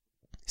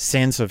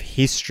sense of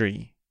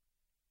history,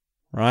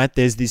 right?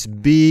 There's this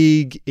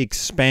big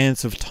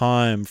expanse of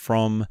time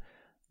from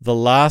the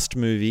last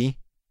movie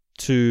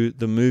to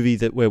the movie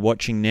that we're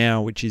watching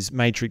now, which is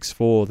Matrix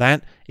 4.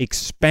 That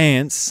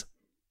expanse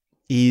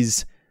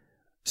is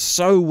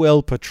so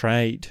well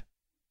portrayed,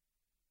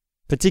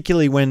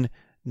 particularly when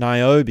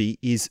Niobe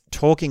is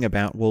talking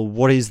about, well,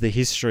 what is the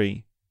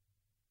history?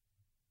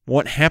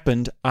 What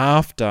happened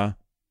after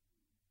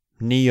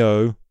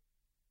Neo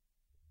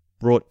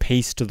brought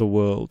peace to the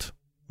world?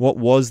 What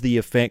was the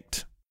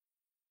effect?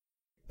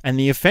 And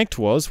the effect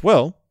was,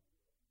 well,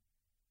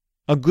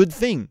 a good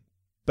thing,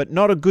 but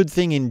not a good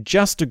thing in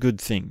just a good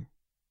thing.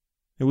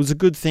 It was a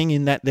good thing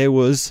in that there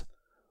was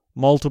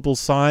multiple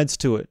sides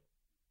to it.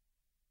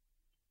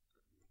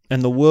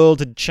 And the world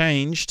had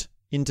changed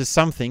into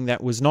something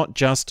that was not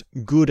just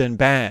good and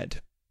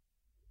bad.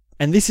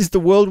 And this is the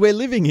world we're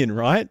living in,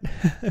 right?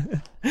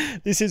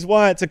 This is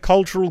why it's a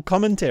cultural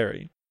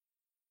commentary.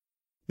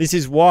 This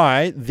is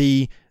why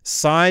the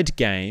side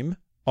game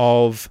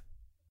of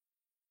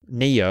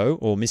Neo,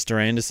 or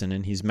Mr. Anderson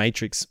and his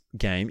Matrix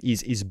game,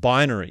 is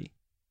binary.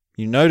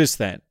 You notice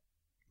that.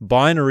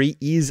 Binary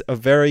is a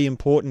very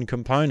important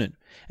component.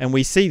 And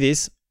we see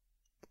this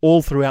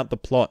all throughout the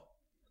plot,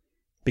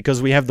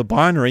 because we have the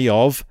binary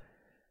of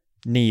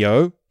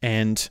Neo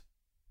and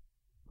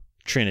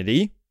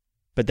Trinity,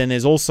 but then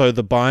there's also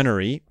the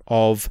binary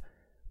of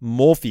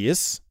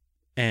Morpheus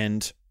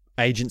and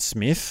Agent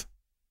Smith,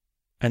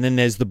 and then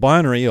there's the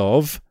binary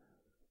of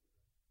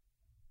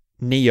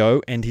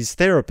Neo and his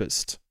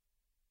therapist.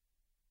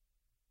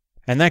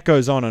 And that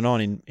goes on and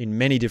on in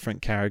many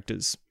different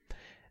characters.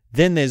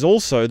 Then there's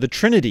also the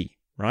Trinity,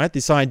 right?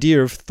 This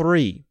idea of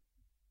three.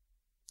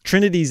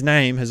 Trinity's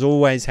name has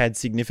always had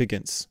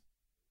significance.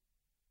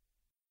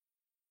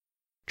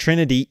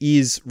 Trinity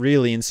is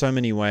really, in so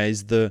many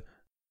ways, the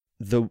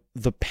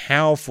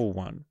powerful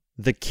one,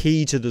 the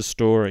key to the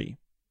story.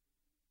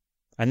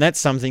 And that's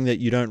something that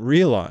you don't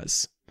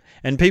realize.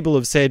 And people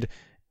have said,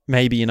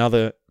 maybe in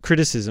other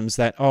criticisms,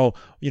 that,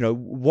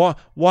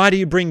 why do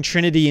you bring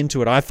Trinity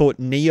into it? I thought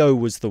Neo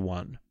was the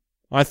one.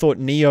 I thought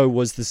Neo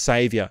was the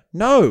savior.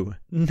 No.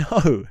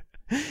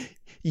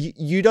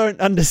 You don't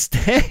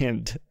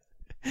understand.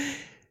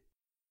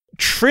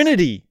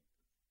 Trinity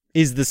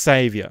is the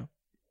savior.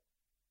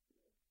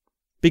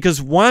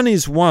 Because one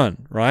is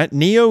one, right?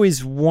 Neo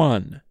is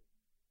one.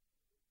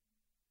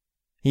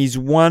 He's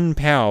one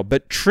power,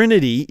 but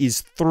Trinity is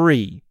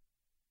three.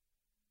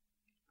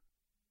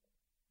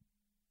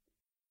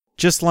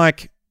 Just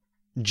like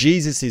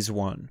Jesus is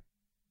one,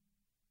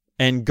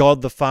 and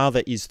God the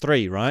Father is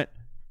three, right?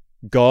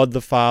 God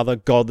the Father,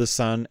 God the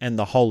Son, and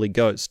the Holy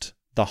Ghost,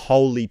 the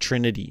Holy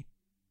Trinity,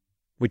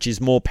 which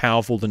is more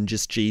powerful than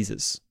just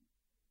Jesus,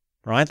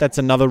 right? That's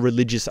another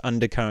religious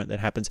undercurrent that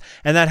happens,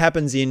 and that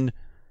happens in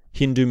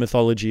Hindu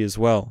mythology as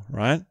well,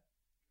 right?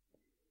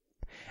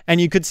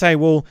 And you could say,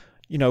 well,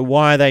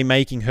 why are they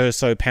making her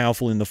so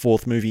powerful in the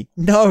fourth movie?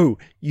 No,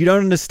 you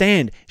don't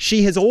understand.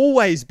 She has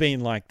always been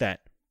like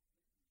that.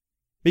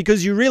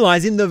 Because you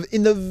realize in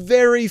the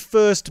very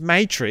first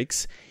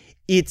Matrix,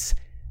 it's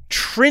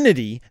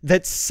Trinity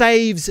that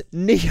saves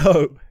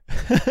Neo.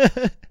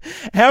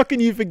 How can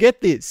you forget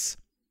this?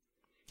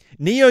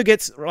 Neo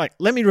gets, right,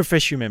 let me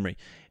refresh your memory.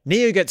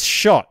 Neo gets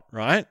shot,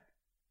 right?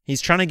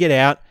 He's trying to get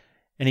out,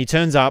 and he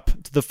turns up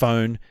to the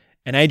phone,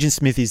 and Agent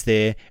Smith is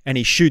there, and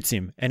he shoots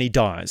him, and he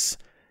dies.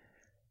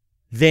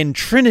 Then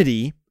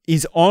Trinity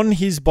is on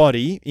his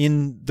body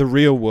in the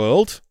real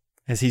world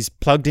as he's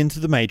plugged into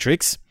the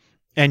Matrix,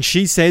 and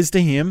she says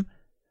to him,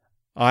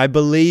 I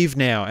believe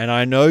now, and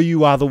I know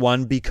you are the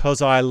one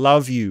because I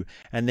love you.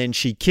 And then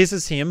she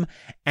kisses him,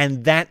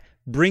 and that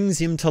brings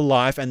him to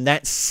life, and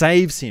that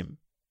saves him.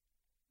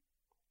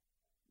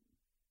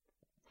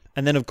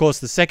 And then, of course,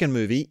 the second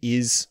movie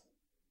is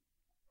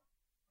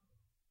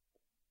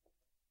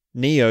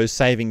Neo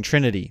saving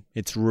Trinity.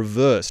 It's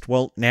reversed.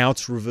 Well, now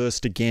it's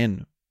reversed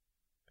again.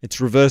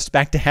 It's reversed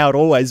back to how it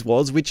always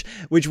was, which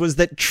was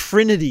that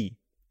Trinity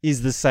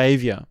is the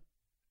savior.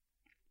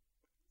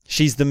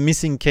 She's the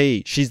missing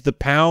key. She's the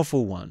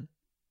powerful one.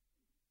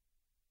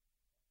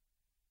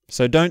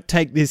 So don't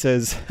take this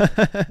as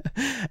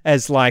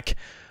as like,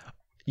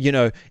 you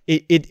know,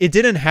 it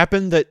didn't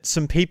happen that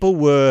some people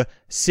were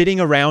sitting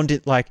around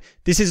it like,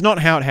 this is not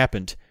how it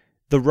happened.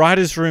 The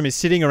writer's room is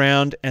sitting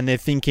around and they're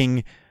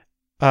thinking,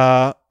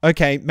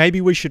 okay,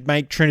 maybe we should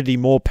make Trinity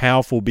more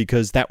powerful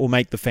because that will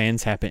make the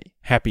fans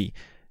happy.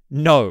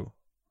 No,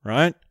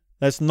 right?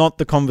 That's not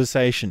the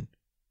conversation.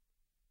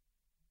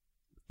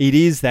 It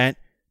is that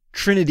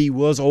Trinity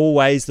was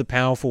always the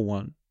powerful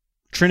one.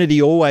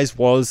 Trinity always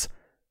was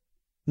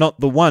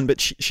not the one,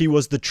 but she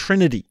was the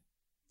Trinity.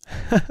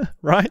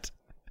 Right?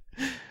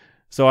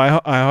 So I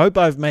hope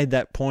I've made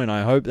that point.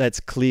 I hope that's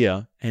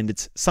clear. And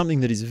it's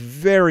something that is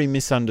very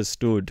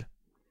misunderstood.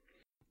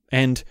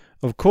 And,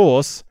 of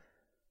course,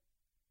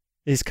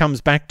 this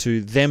comes back to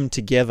them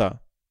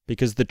together.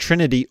 Because the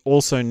Trinity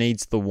also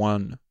needs the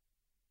one.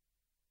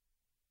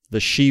 The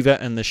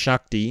Shiva and the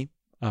Shakti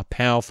are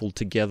powerful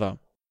together.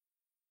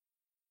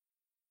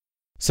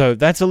 So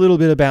that's a little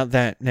bit about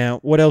that. Now,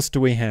 what else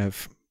do we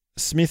have?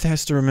 Smith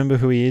has to remember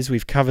who he is.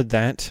 We've covered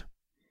that.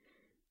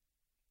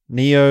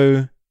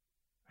 Neo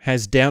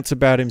has doubts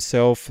about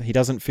himself. He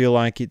doesn't feel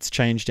like it's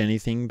changed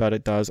anything, but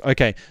it does.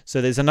 Okay,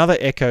 so there's another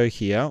echo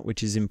here,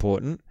 which is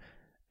important.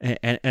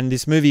 And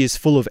this movie is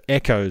full of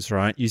echoes,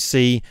 right? You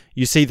see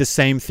the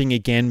same thing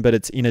again, but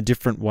it's in a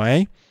different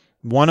way.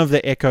 One of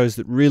the echoes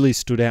that really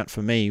stood out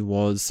for me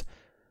was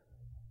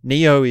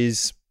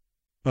Mr.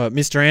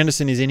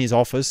 Anderson is in his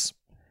office,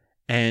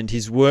 and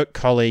his work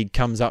colleague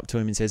comes up to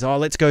him and says, oh,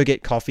 let's go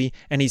get coffee.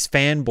 And he's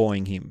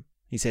fanboying him.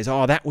 He says,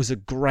 oh, that was a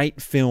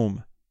great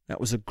film. That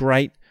was a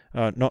great,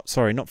 video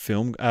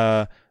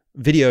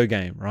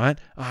game, right?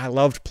 Oh, I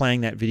loved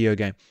playing that video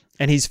game.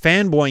 And he's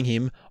fanboying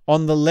him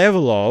on the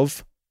level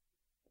of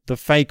the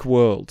fake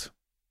world.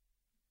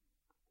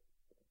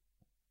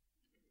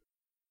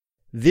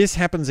 This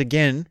happens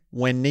again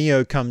when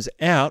Neo comes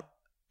out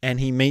and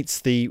he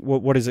meets the,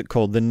 what is it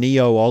called? The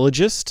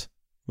Neologist,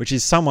 which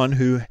is someone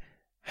who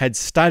had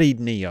studied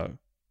Neo,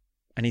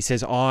 and he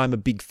says, oh, I'm a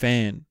big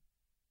fan.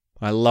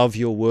 I love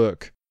your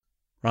work,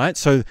 right?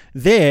 So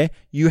there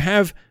you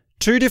have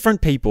two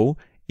different people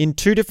in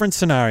two different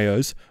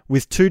scenarios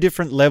with two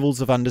different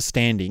levels of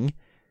understanding,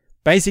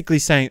 basically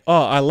saying,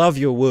 oh, I love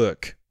your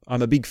work.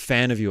 I'm a big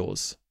fan of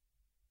yours.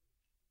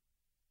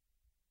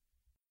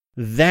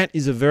 That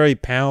is a very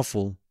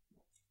powerful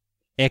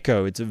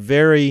echo. It's a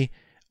very,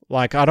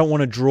 I don't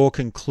want to draw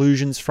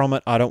conclusions from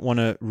it. I don't want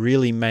to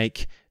really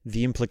make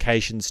the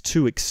implications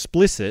too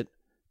explicit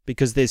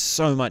because there's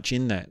so much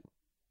in that.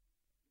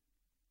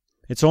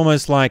 It's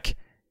almost like,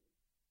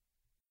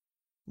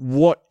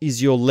 what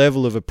is your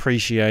level of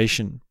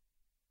appreciation?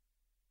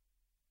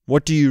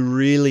 What do you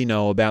really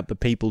know about the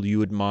people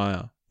you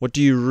admire? What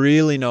do you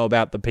really know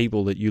about the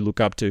people that you look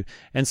up to?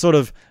 And sort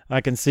of,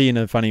 I can see in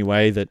a funny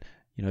way that,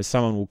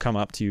 someone will come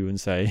up to you and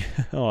say,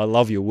 oh, I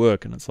love your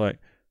work. And it's like,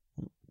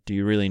 do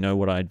you really know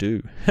what I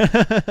do?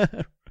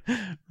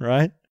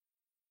 Right?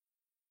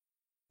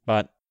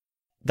 But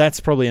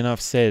that's probably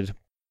enough said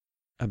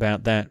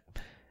about that.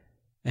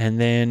 And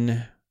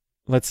then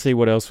let's see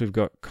what else we've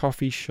got.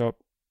 Coffee shop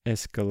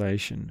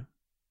escalation.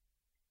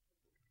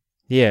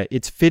 Yeah,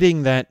 it's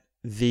fitting that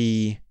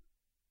the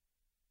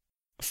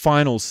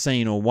final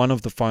scene or one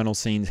of the final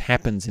scenes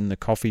happens in the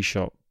coffee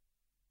shop.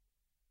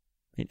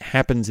 It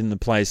happens in the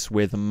place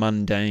where the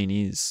mundane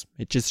is.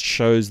 It just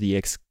shows the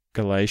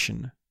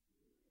escalation.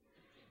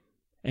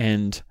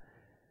 And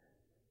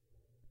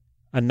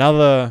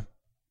another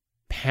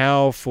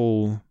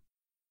powerful...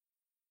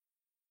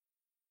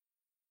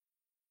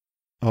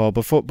 Oh,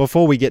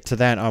 before we get to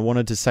that, I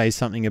wanted to say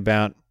something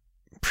about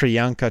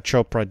Priyanka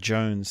Chopra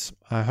Jonas.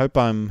 I hope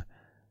I'm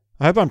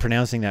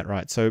pronouncing that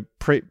right. So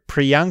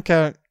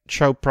Priyanka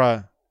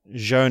Chopra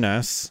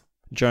Jonas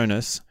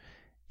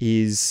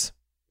is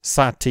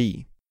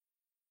Sati,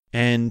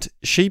 and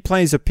she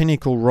plays a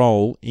pinnacle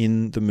role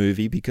in the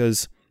movie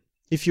because,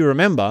 if you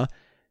remember,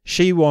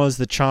 she was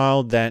the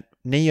child that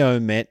Neo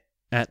met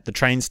at the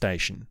train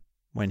station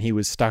when he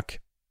was stuck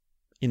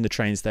in the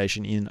train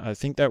station in, I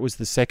think that was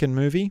the second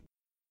movie.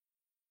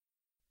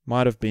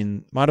 Might have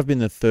been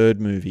the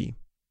third movie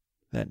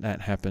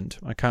that happened.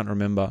 I can't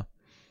remember.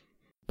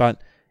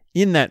 But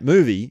in that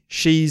movie,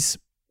 she's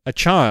a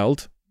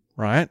child,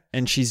 right?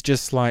 And she's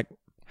just like,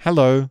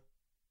 hello.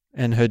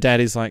 And her dad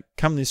is like,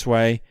 come this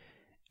way.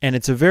 And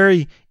it's a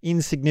very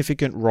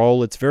insignificant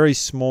role. It's very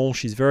small.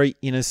 She's very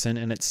innocent.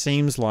 And it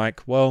seems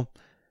like, well,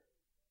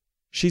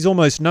 she's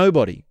almost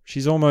nobody.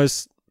 She's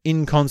almost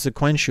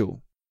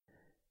inconsequential.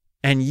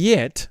 And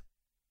yet,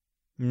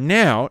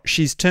 now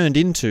she's turned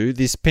into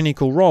this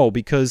pinnacle role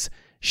because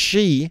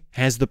she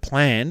has the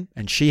plan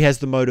and she has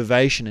the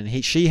motivation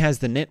and she has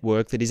the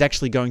network that is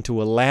actually going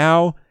to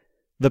allow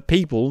the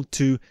people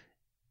to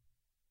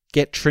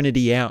get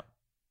Trinity out.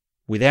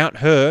 Without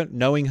her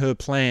knowing her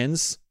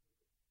plans,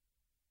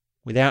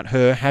 without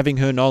her having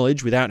her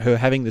knowledge, without her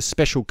having the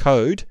special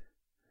code,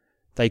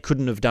 they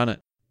couldn't have done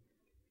it.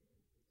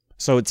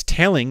 So it's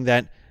telling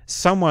that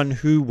someone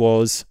who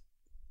was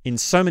in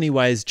so many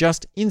ways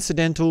just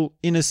incidental,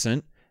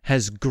 innocent,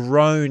 has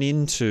grown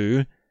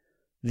into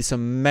this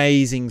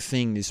amazing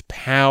thing, this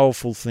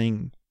powerful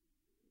thing.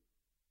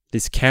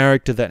 This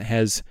character that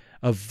has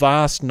a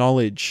vast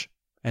knowledge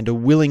and a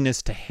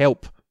willingness to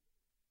help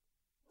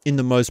in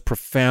the most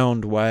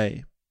profound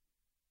way.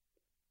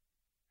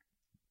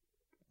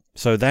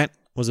 So that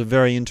was a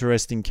very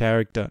interesting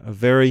character, a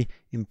very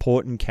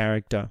important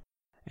character.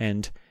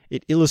 And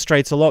it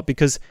illustrates a lot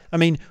because, I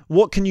mean,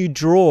 what can you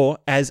draw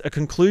as a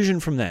conclusion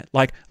from that?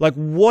 Like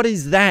what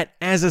is that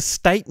as a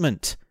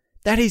statement?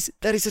 That is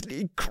an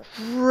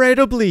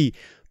incredibly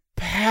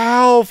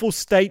powerful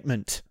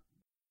statement.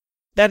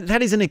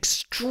 That is an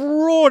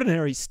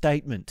extraordinary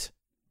statement.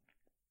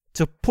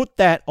 To put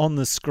that on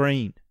the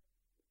screen.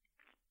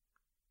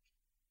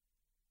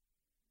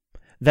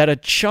 That a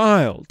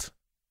child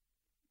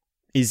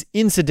is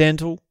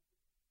incidental,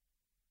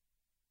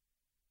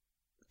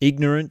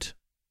 ignorant,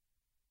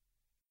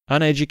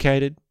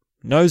 uneducated,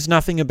 knows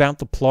nothing about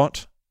the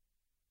plot,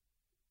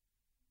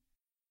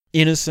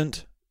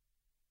 innocent,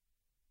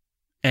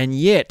 and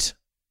yet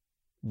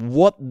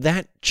what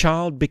that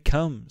child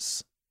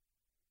becomes,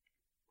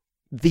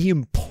 the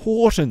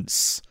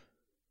importance,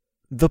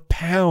 the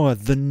power,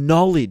 the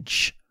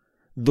knowledge,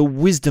 the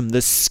wisdom,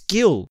 the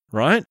skill,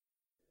 right?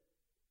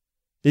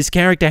 This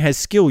character has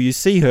skill. You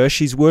see her,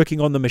 she's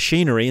working on the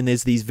machinery and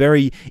there's these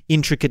very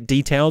intricate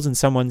details and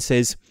someone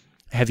says,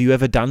 have you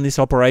ever done this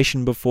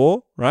operation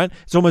before? Right?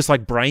 It's almost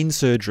like brain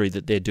surgery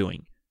that they're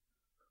doing.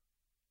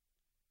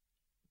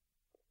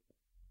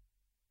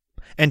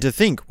 And to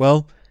think,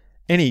 well,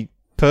 any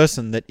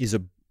person that is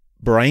a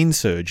brain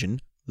surgeon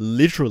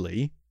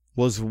literally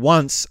was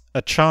once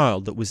a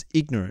child that was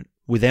ignorant,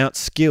 without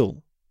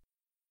skill.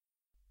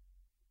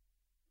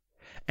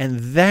 And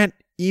that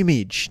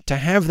image, to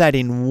have that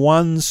in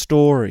one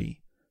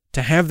story,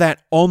 to have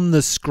that on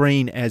the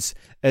screen as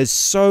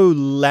so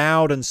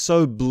loud and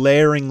so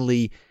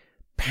blaringly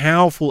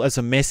powerful as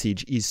a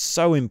message is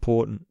so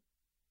important.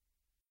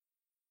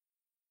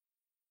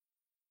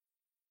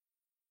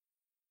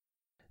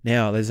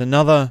 Now, there's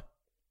another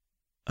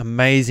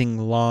amazing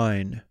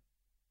line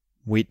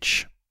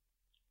which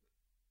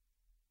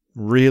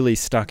really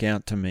stuck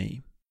out to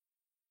me.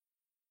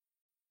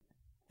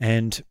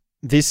 And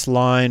this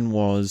line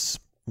was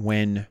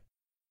when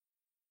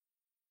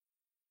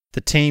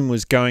the team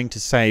was going to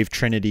save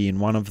Trinity and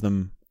one of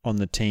them on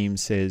the team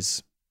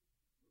says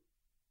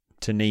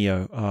to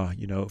Neo,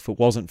 if it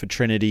wasn't for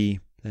Trinity,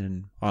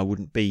 then I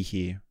wouldn't be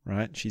here,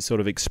 right? She's sort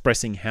of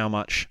expressing how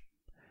much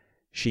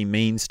she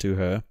means to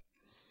her.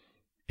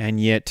 And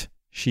yet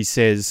she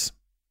says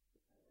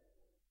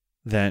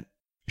that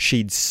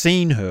she'd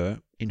seen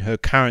her in her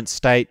current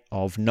state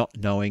of not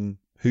knowing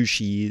who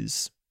she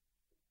is.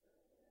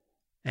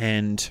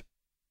 And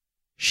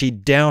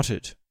she'd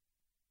doubted.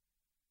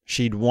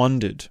 She'd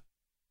wondered.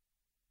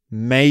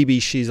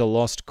 Maybe she's a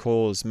lost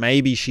cause.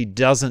 Maybe she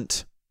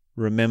doesn't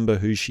remember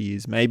who she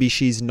is. Maybe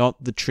she's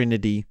not the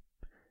Trinity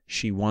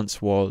she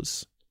once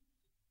was.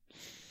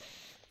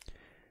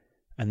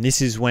 And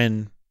this is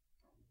when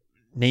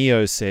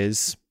Neo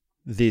says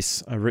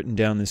this. I've written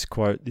down this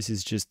quote. This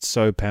is just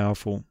so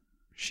powerful.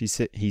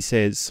 He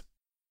says,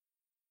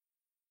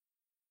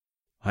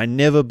 I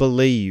never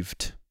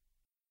believed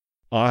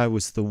I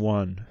was the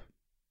one.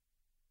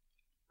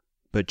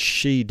 But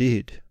she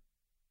did.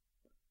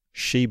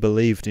 She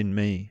believed in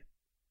me.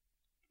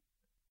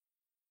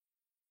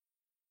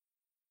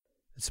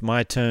 It's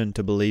my turn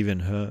to believe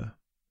in her.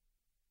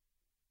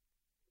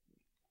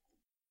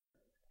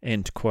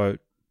 End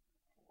quote.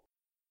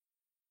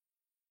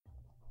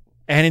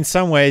 And in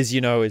some ways,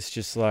 it's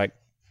just like,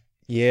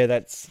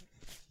 that's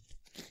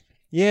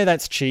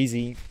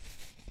cheesy,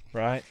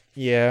 right?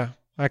 Yeah,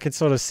 I could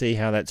sort of see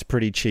how that's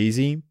pretty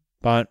cheesy,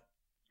 but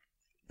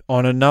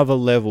on another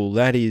level,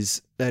 that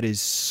is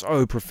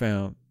so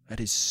profound. That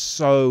is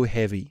so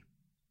heavy.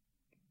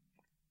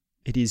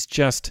 It is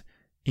just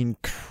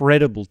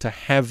incredible to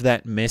have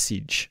that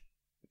message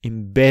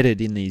embedded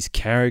in these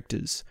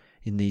characters,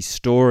 in these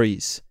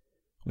stories,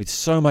 with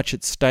so much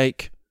at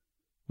stake,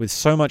 with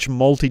so much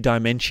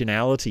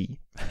multidimensionality.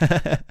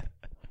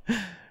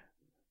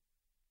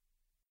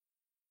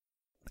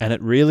 And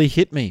it really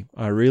hit me.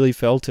 I really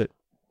felt it.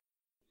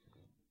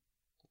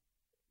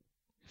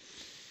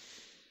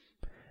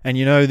 And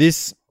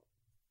this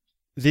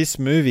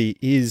movie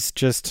is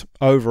just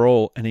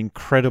overall an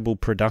incredible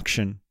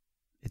production.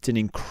 It's an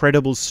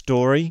incredible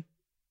story.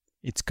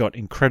 It's got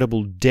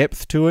incredible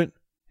depth to it.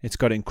 It's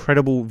got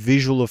incredible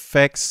visual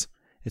effects.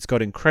 It's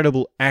got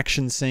incredible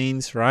action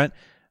scenes, right?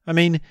 I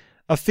mean,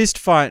 a fist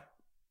fight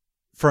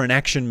for an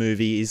action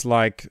movie is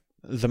like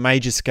the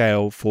major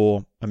scale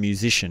for a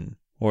musician,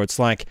 or it's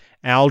like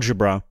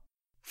algebra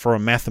for a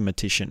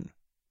mathematician,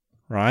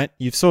 right?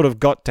 You've sort of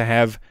got to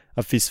have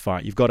a fist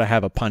fight. You've got to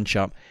have a punch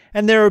up.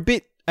 And they're a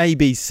bit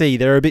ABC.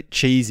 They're a bit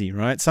cheesy,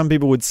 right? Some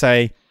people would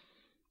say,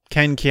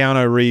 can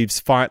Keanu Reeves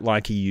fight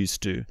like he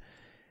used to?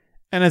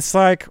 And it's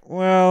like,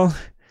 well,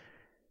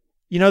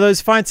 you know, those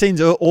fight scenes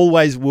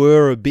always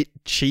were a bit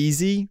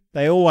cheesy.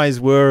 They always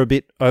were a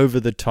bit over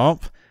the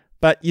top,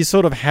 but you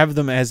sort of have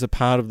them as a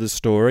part of the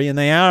story, and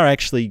they are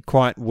actually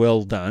quite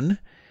well done.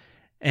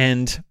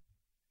 And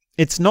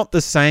it's not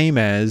the same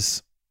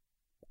as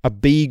a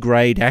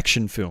B-grade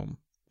action film,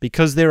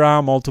 because there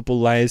are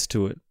multiple layers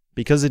to it,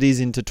 because it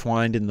is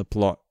intertwined in the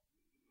plot.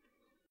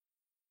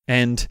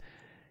 And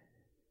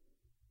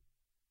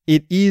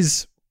it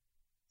is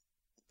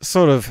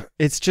sort of,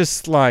 it's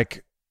just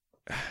like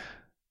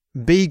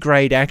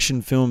B-grade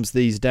action films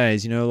these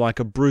days, you know, like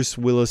a Bruce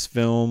Willis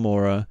film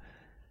or a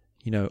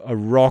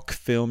Rock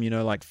film, you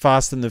know, like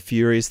Fast and the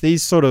Furious.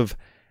 These sort of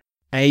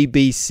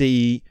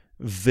ABC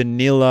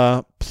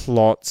vanilla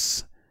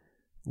plots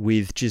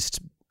with just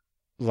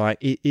like,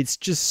 it's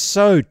just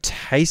so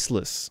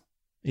tasteless.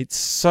 It's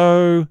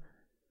so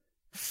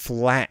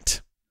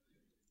flat.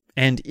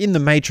 And in The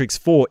Matrix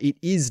 4, it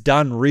is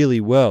done really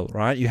well,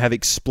 right? You have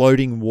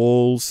exploding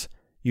walls.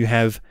 You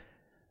have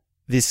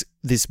this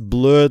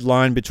blurred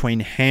line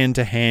between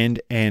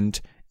hand-to-hand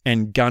and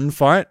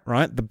gunfight,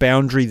 right? The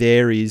boundary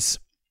there is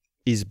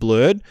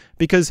blurred,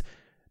 because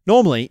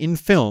normally in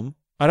film,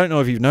 I don't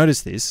know if you've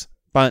noticed this,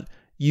 but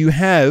you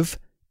have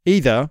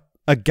either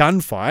a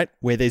gunfight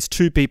where there's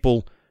two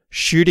people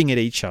shooting at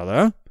each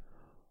other,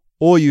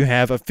 or you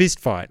have a fist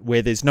fight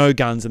where there's no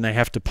guns and they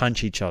have to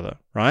punch each other,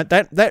 right?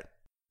 That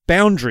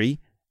boundary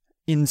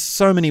in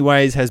so many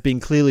ways has been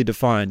clearly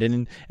defined,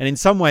 and in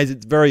some ways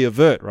it's very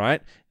overt,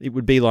 right? It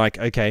would be like,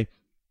 okay,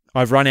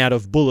 I've run out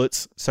of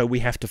bullets, so we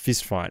have to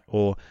fist fight,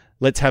 or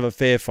let's have a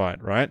fair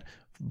fight, right?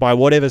 By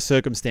whatever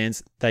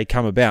circumstance they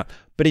come about.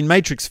 But in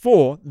Matrix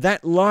 4,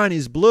 that line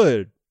is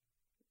blurred,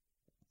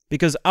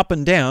 because up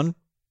and down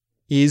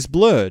is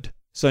blurred.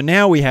 So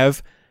now we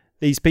have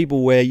these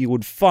people where you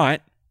would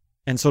fight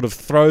and sort of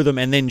throw them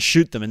and then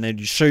shoot them, and then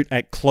you shoot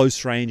at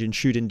close range and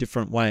shoot in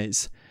different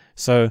ways.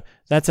 So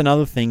that's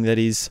another thing that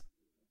is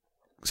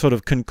sort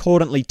of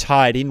concordantly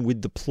tied in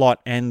with the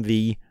plot and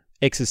the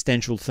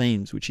existential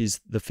themes, which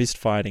is the fist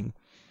fighting.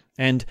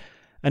 And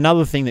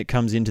another thing that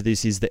comes into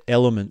this is the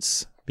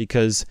elements,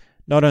 because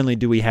not only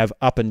do we have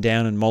up and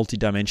down and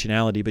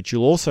multidimensionality, but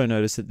you'll also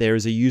notice that there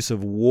is a use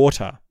of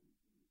water.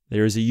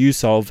 There is a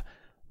use of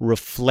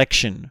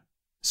reflection.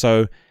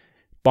 So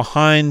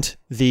behind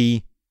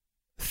the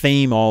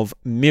theme of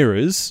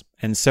mirrors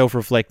and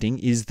self-reflecting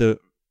is the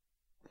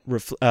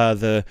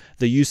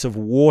use of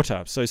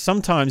water. So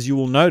sometimes you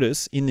will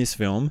notice in this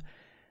film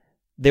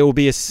there will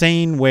be a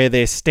scene where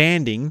they're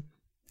standing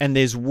and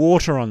there's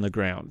water on the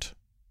ground.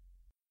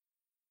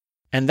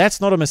 And that's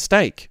not a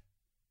mistake.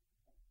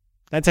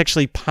 That's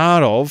actually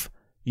part of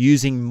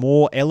using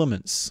more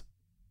elements.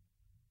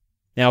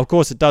 Now, of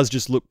course, it does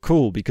just look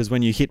cool, because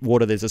when you hit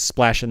water, there's a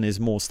splash and there's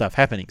more stuff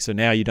happening. So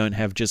now you don't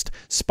have just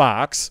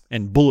sparks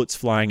and bullets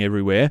flying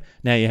everywhere.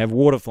 Now you have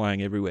water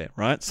flying everywhere,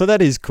 right? So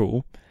that is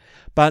cool.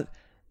 But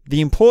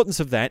the importance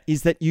of that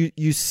is that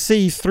you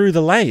see through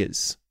the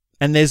layers,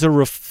 and there's a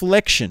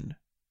reflection,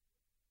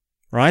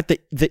 right?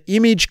 The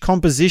image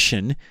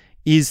composition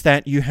is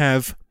that you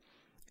have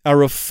a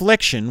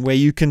reflection where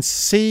you can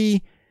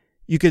see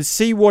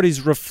what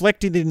is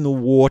reflected in the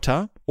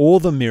water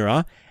or the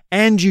mirror,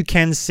 and you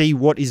can see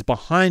what is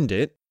behind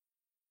it,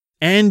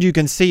 and you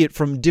can see it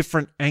from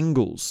different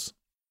angles.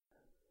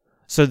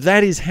 So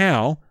that is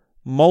how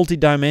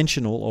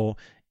multidimensional or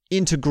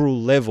integral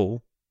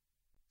level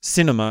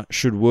cinema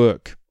should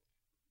work.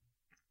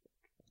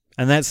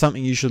 And that's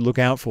something you should look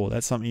out for.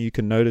 That's something you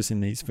can notice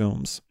in these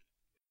films.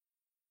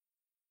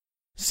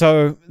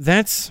 So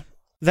that's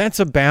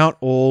about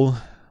all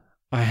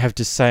I have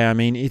to say. I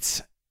mean,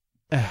 it's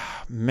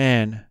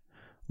man,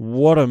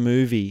 what a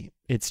movie.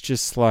 It's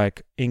just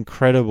like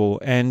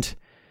incredible. And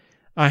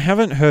I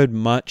haven't heard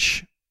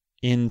much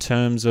in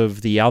terms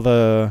of the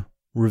other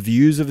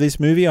reviews of this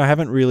movie. I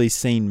haven't really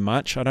seen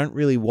much. I don't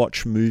really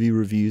watch movie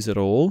reviews at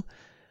all.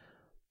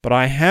 But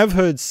I have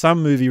heard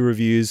some movie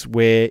reviews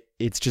where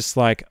it's just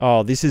like,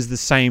 oh, this is the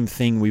same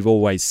thing we've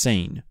always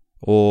seen,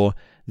 or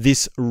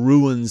this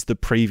ruins the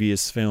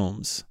previous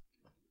films.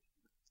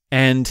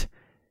 And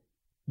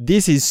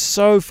this is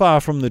so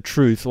far from the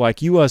truth.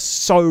 Like, you are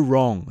so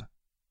wrong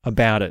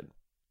about it.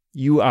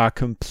 You are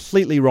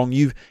completely wrong.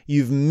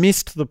 You've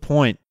missed the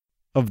point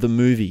of the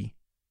movie,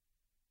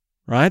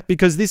 right?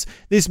 Because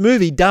this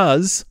movie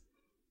does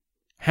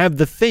have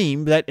the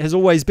theme that has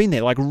always been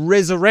there, like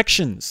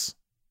resurrections.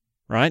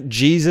 Right?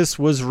 Jesus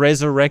was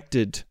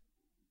resurrected.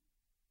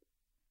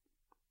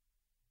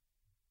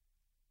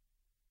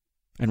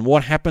 And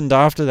what happened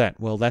after that?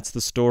 Well, that's the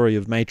story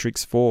of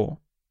Matrix 4.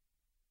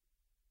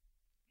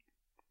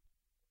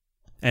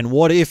 And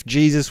what if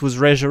Jesus was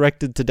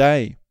resurrected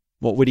today?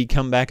 What would he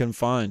come back and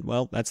find?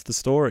 Well, that's the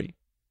story.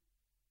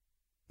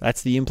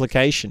 That's the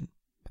implication.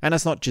 And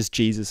it's not just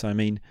Jesus, I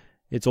mean,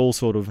 it's all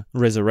sort of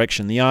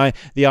resurrection. The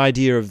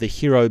idea of the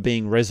hero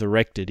being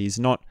resurrected is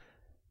not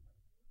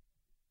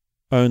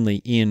only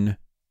in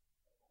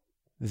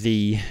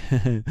the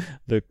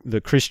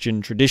the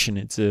Christian tradition.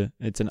 It's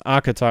an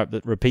archetype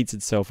that repeats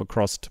itself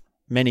across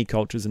many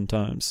cultures and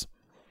times.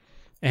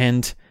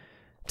 And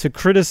to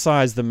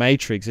criticize the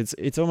Matrix,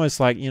 it's almost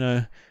like,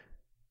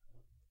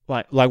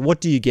 like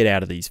what do you get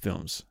out of these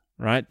films,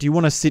 right? Do you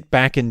want to sit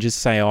back and just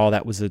say, "Oh,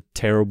 that was a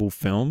terrible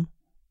film"?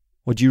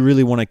 Or do you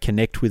really want to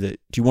connect with it?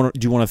 Do you want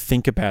to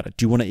think about it?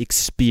 Do you want to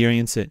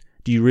experience it?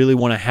 Do you really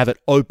want to have it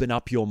open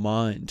up your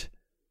mind?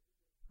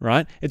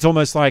 Right? It's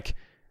almost like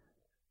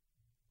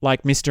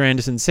Mr.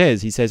 Anderson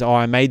says. He says, "Oh,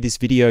 I made this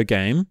video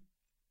game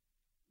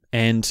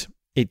and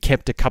it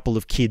kept a couple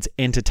of kids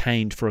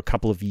entertained for a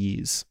couple of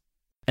years.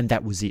 And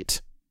that was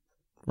it."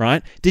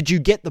 Right? Did you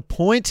get the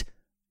point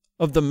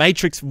of the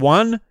Matrix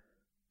 1?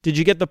 Did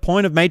you get the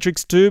point of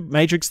Matrix 2,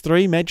 Matrix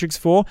 3, Matrix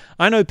 4?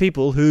 I know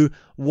people who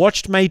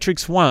watched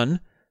Matrix 1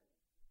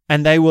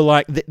 and they were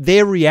like,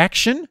 their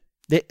reaction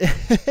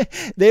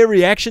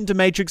to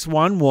Matrix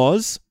 1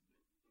 was,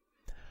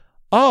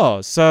 "Oh,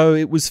 so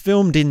it was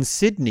filmed in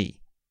Sydney."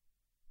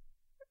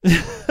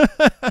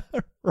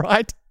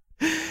 Right?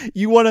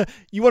 You want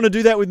to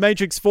do that with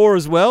Matrix 4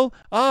 as well?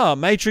 Ah,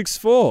 Matrix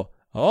 4.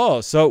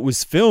 Oh, so it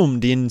was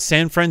filmed in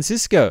San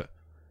Francisco.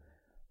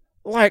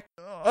 Like,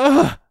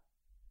 ugh.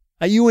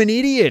 Are you an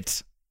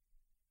idiot?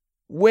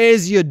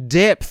 Where's your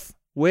depth?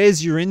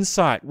 Where's your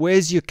insight?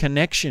 Where's your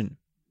connection?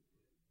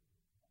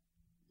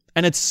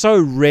 And it's so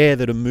rare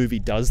that a movie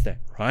does that,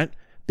 right?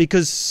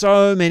 Because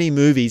so many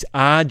movies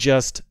are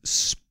just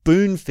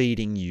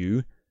spoon-feeding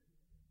you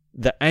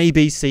the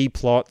ABC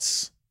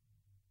plots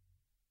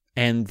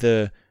and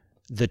the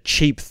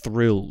cheap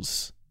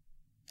thrills.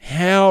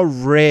 How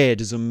rare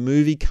does a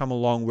movie come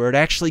along where it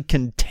actually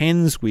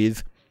contends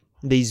with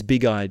these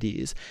big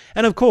ideas?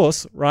 And of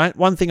course, right,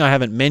 one thing I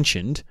haven't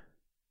mentioned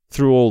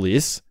through all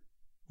this,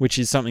 which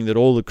is something that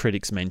all the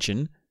critics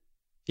mention,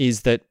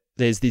 is that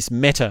there's this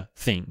meta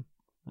thing,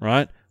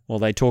 right? Well,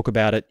 they talk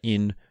about it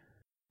in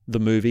the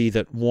movie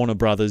that Warner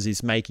Brothers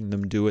is making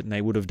them do it and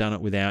they would have done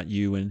it without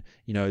you, and,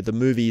 the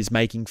movie is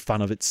making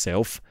fun of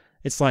itself.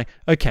 It's like,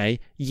 okay,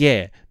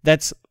 yeah,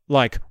 that's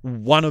like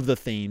one of the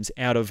themes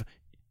out of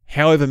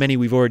however many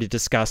we've already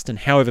discussed and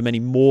however many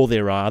more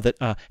there are that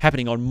are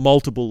happening on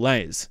multiple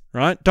layers,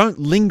 right? Don't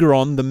linger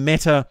on the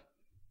meta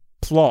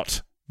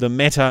plot, the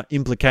meta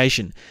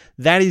implication.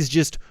 That is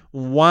just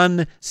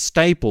one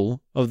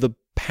staple of the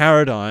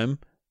paradigm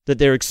that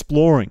they're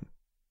exploring.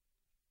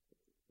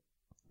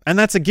 And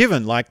that's a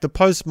given. Like the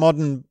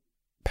postmodern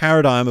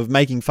paradigm of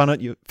making fun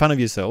of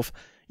yourself,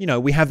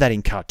 we have that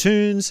in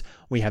cartoons,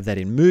 we have that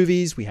in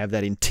movies, we have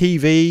that in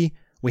TV,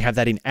 we have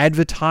that in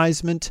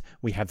advertisement,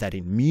 we have that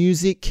in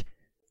music,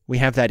 we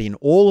have that in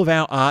all of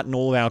our art and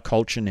all of our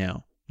culture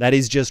now. That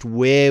is just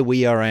where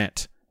we are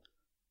at.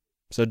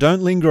 So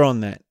don't linger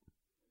on that.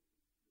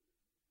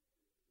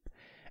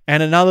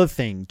 And another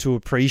thing to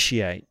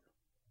appreciate,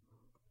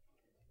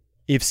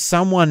 if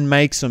someone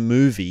makes a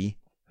movie,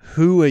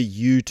 who are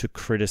you to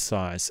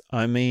criticize?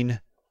 I mean,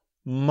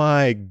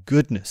 my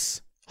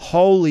goodness,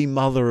 Holy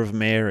Mother of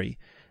Mary,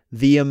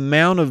 the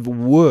amount of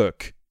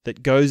work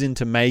that goes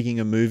into making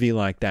a movie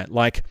like that.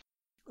 Like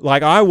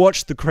I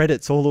watched the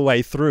credits all the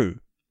way through,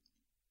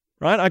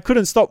 right? I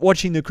couldn't stop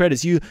watching the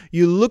credits. You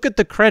look at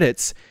the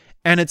credits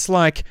and it's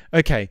like,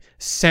 okay,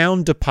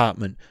 sound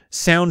department,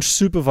 sound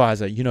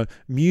supervisor,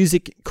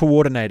 music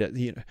coordinator,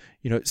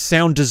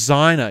 sound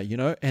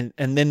designer, and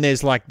then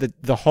there's like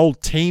the whole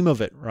team of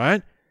it,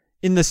 right?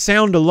 In the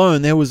sound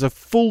alone, there was a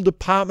full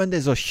department.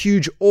 There's a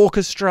huge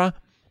orchestra.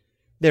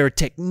 There are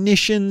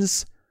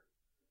technicians.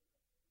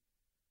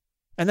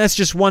 And that's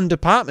just one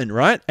department,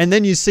 right? And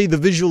then you see the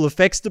visual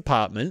effects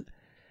department,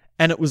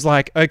 and it was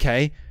like,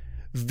 okay,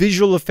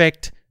 visual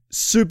effect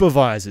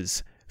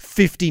supervisors,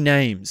 50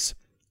 names.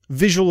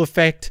 Visual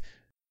effect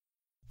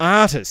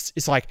artists,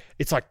 it's like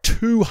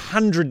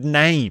 200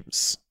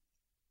 names.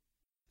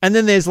 And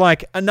then there's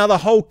like another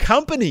whole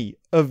company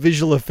of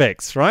visual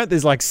effects, right?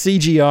 There's like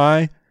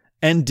CGI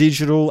and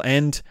digital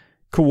and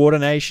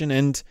coordination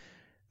and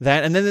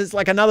that. And then there's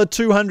like another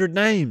 200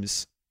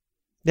 names.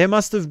 There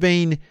must have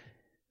been,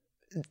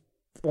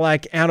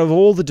 like, out of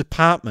all the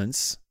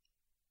departments,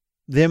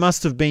 there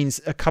must have been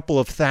a couple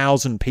of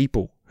thousand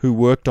people who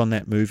worked on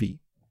that movie.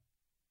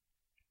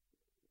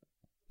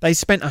 They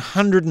spent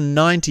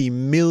 $190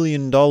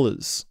 million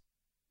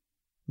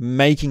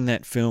making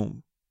that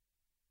film.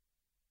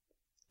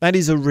 That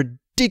is a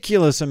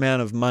ridiculous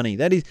amount of money.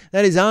 That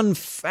is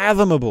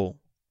unfathomable.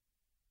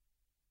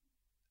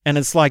 And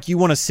it's like you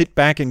want to sit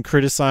back and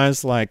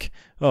criticize, like,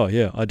 oh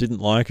yeah, I didn't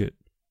like it.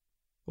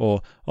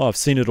 Or, oh, I've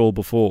seen it all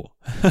before.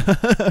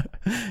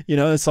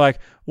 It's like,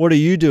 what are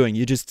you doing?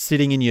 You're just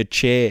sitting in your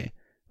chair,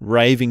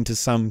 raving to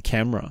some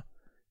camera.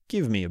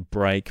 Give me a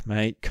break,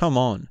 mate. Come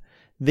on.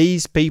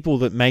 These people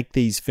that make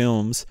these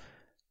films,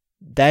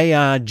 they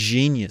are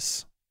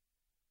genius.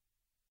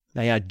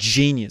 They are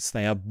genius.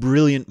 They are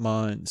brilliant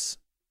minds.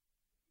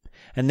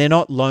 And they're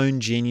not lone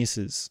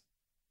geniuses,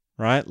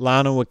 right?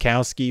 Lana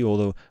Wachowski,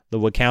 or the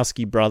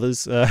Wachowski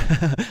brothers,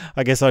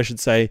 I guess I should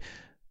say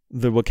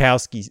the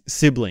Wachowski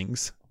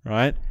siblings,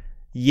 right?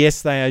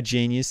 Yes, they are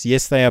genius.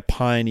 Yes, they are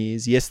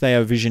pioneers. Yes, they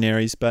are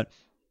visionaries, but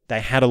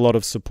they had a lot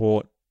of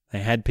support. They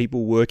had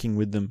people working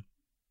with them.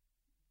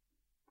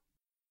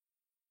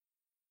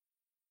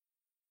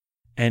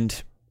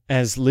 And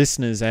as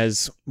listeners,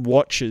 as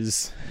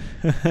watchers,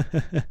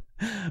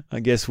 I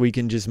guess we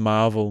can just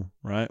marvel,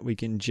 right? We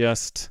can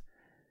just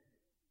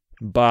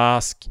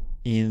bask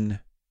in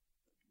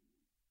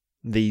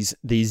these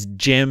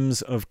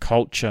gems of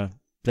culture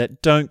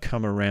that don't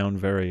come around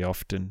very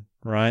often,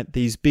 right?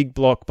 These big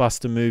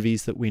blockbuster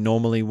movies that we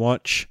normally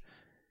watch,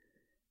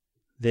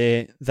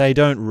 they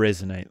don't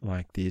resonate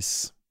like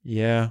this.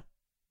 Yeah,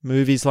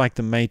 movies like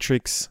The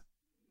Matrix,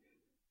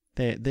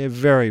 they're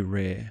very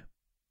rare.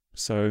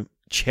 So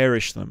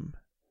cherish them.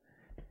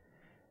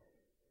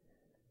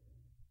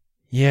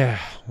 Yeah,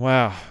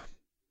 wow.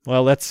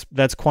 Well, that's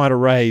quite a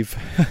rave.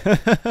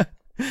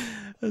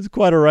 That's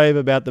quite a rave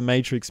about the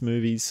Matrix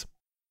movies.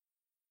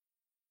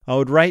 I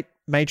would rate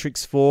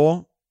Matrix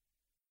 4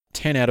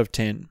 10 out of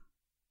 10.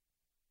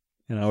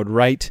 And I would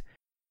rate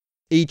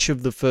each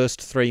of the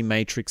first 3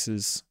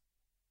 Matrixes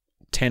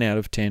 10 out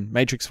of 10.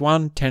 Matrix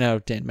 1, 10 out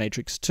of 10.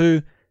 Matrix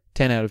 2,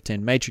 10 out of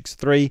 10. Matrix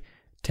 3,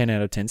 10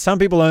 out of 10. Some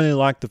people only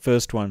liked the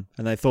first one,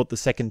 and they thought the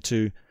second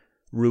 2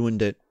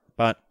 ruined it.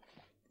 But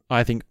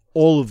I think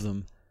all of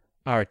them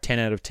are a 10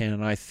 out of 10.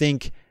 And I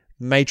think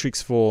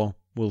Matrix 4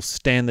 will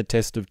stand the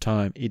test of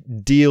time.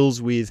 It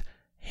deals with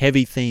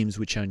heavy themes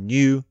which are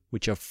new,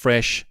 which are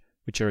fresh,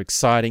 which are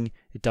exciting.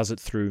 It does it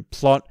through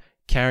plot,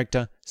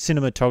 character,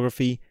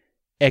 cinematography,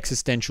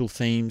 existential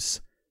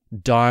themes,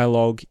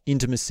 dialogue,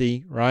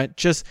 intimacy, right?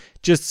 Just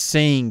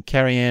seeing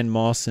Carrie-Anne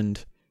Moss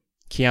and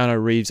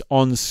Keanu Reeves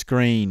on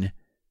screen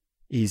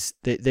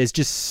there's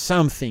just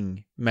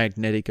something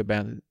magnetic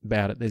about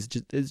it. There's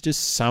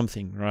just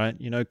something, right?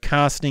 You know,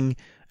 casting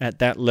at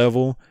that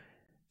level,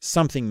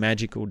 something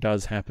magical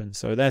does happen.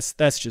 So that's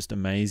just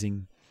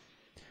amazing.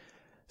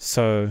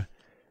 So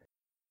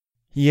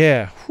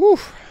yeah, whew.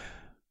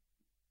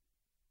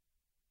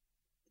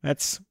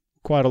 That's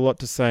quite a lot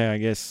to say, I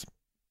guess.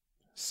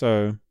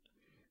 So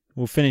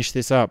we'll finish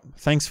this up.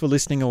 Thanks for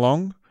listening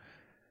along.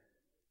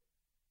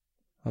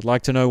 I'd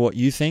like to know what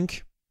you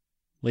think.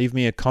 Leave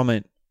me a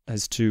comment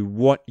as to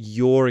what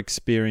your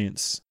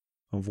experience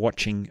of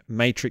watching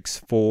Matrix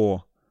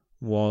 4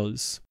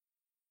 was.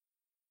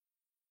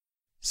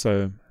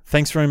 So,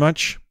 thanks very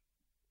much,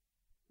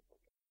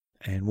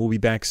 and we'll be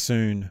back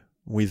soon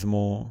with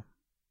more.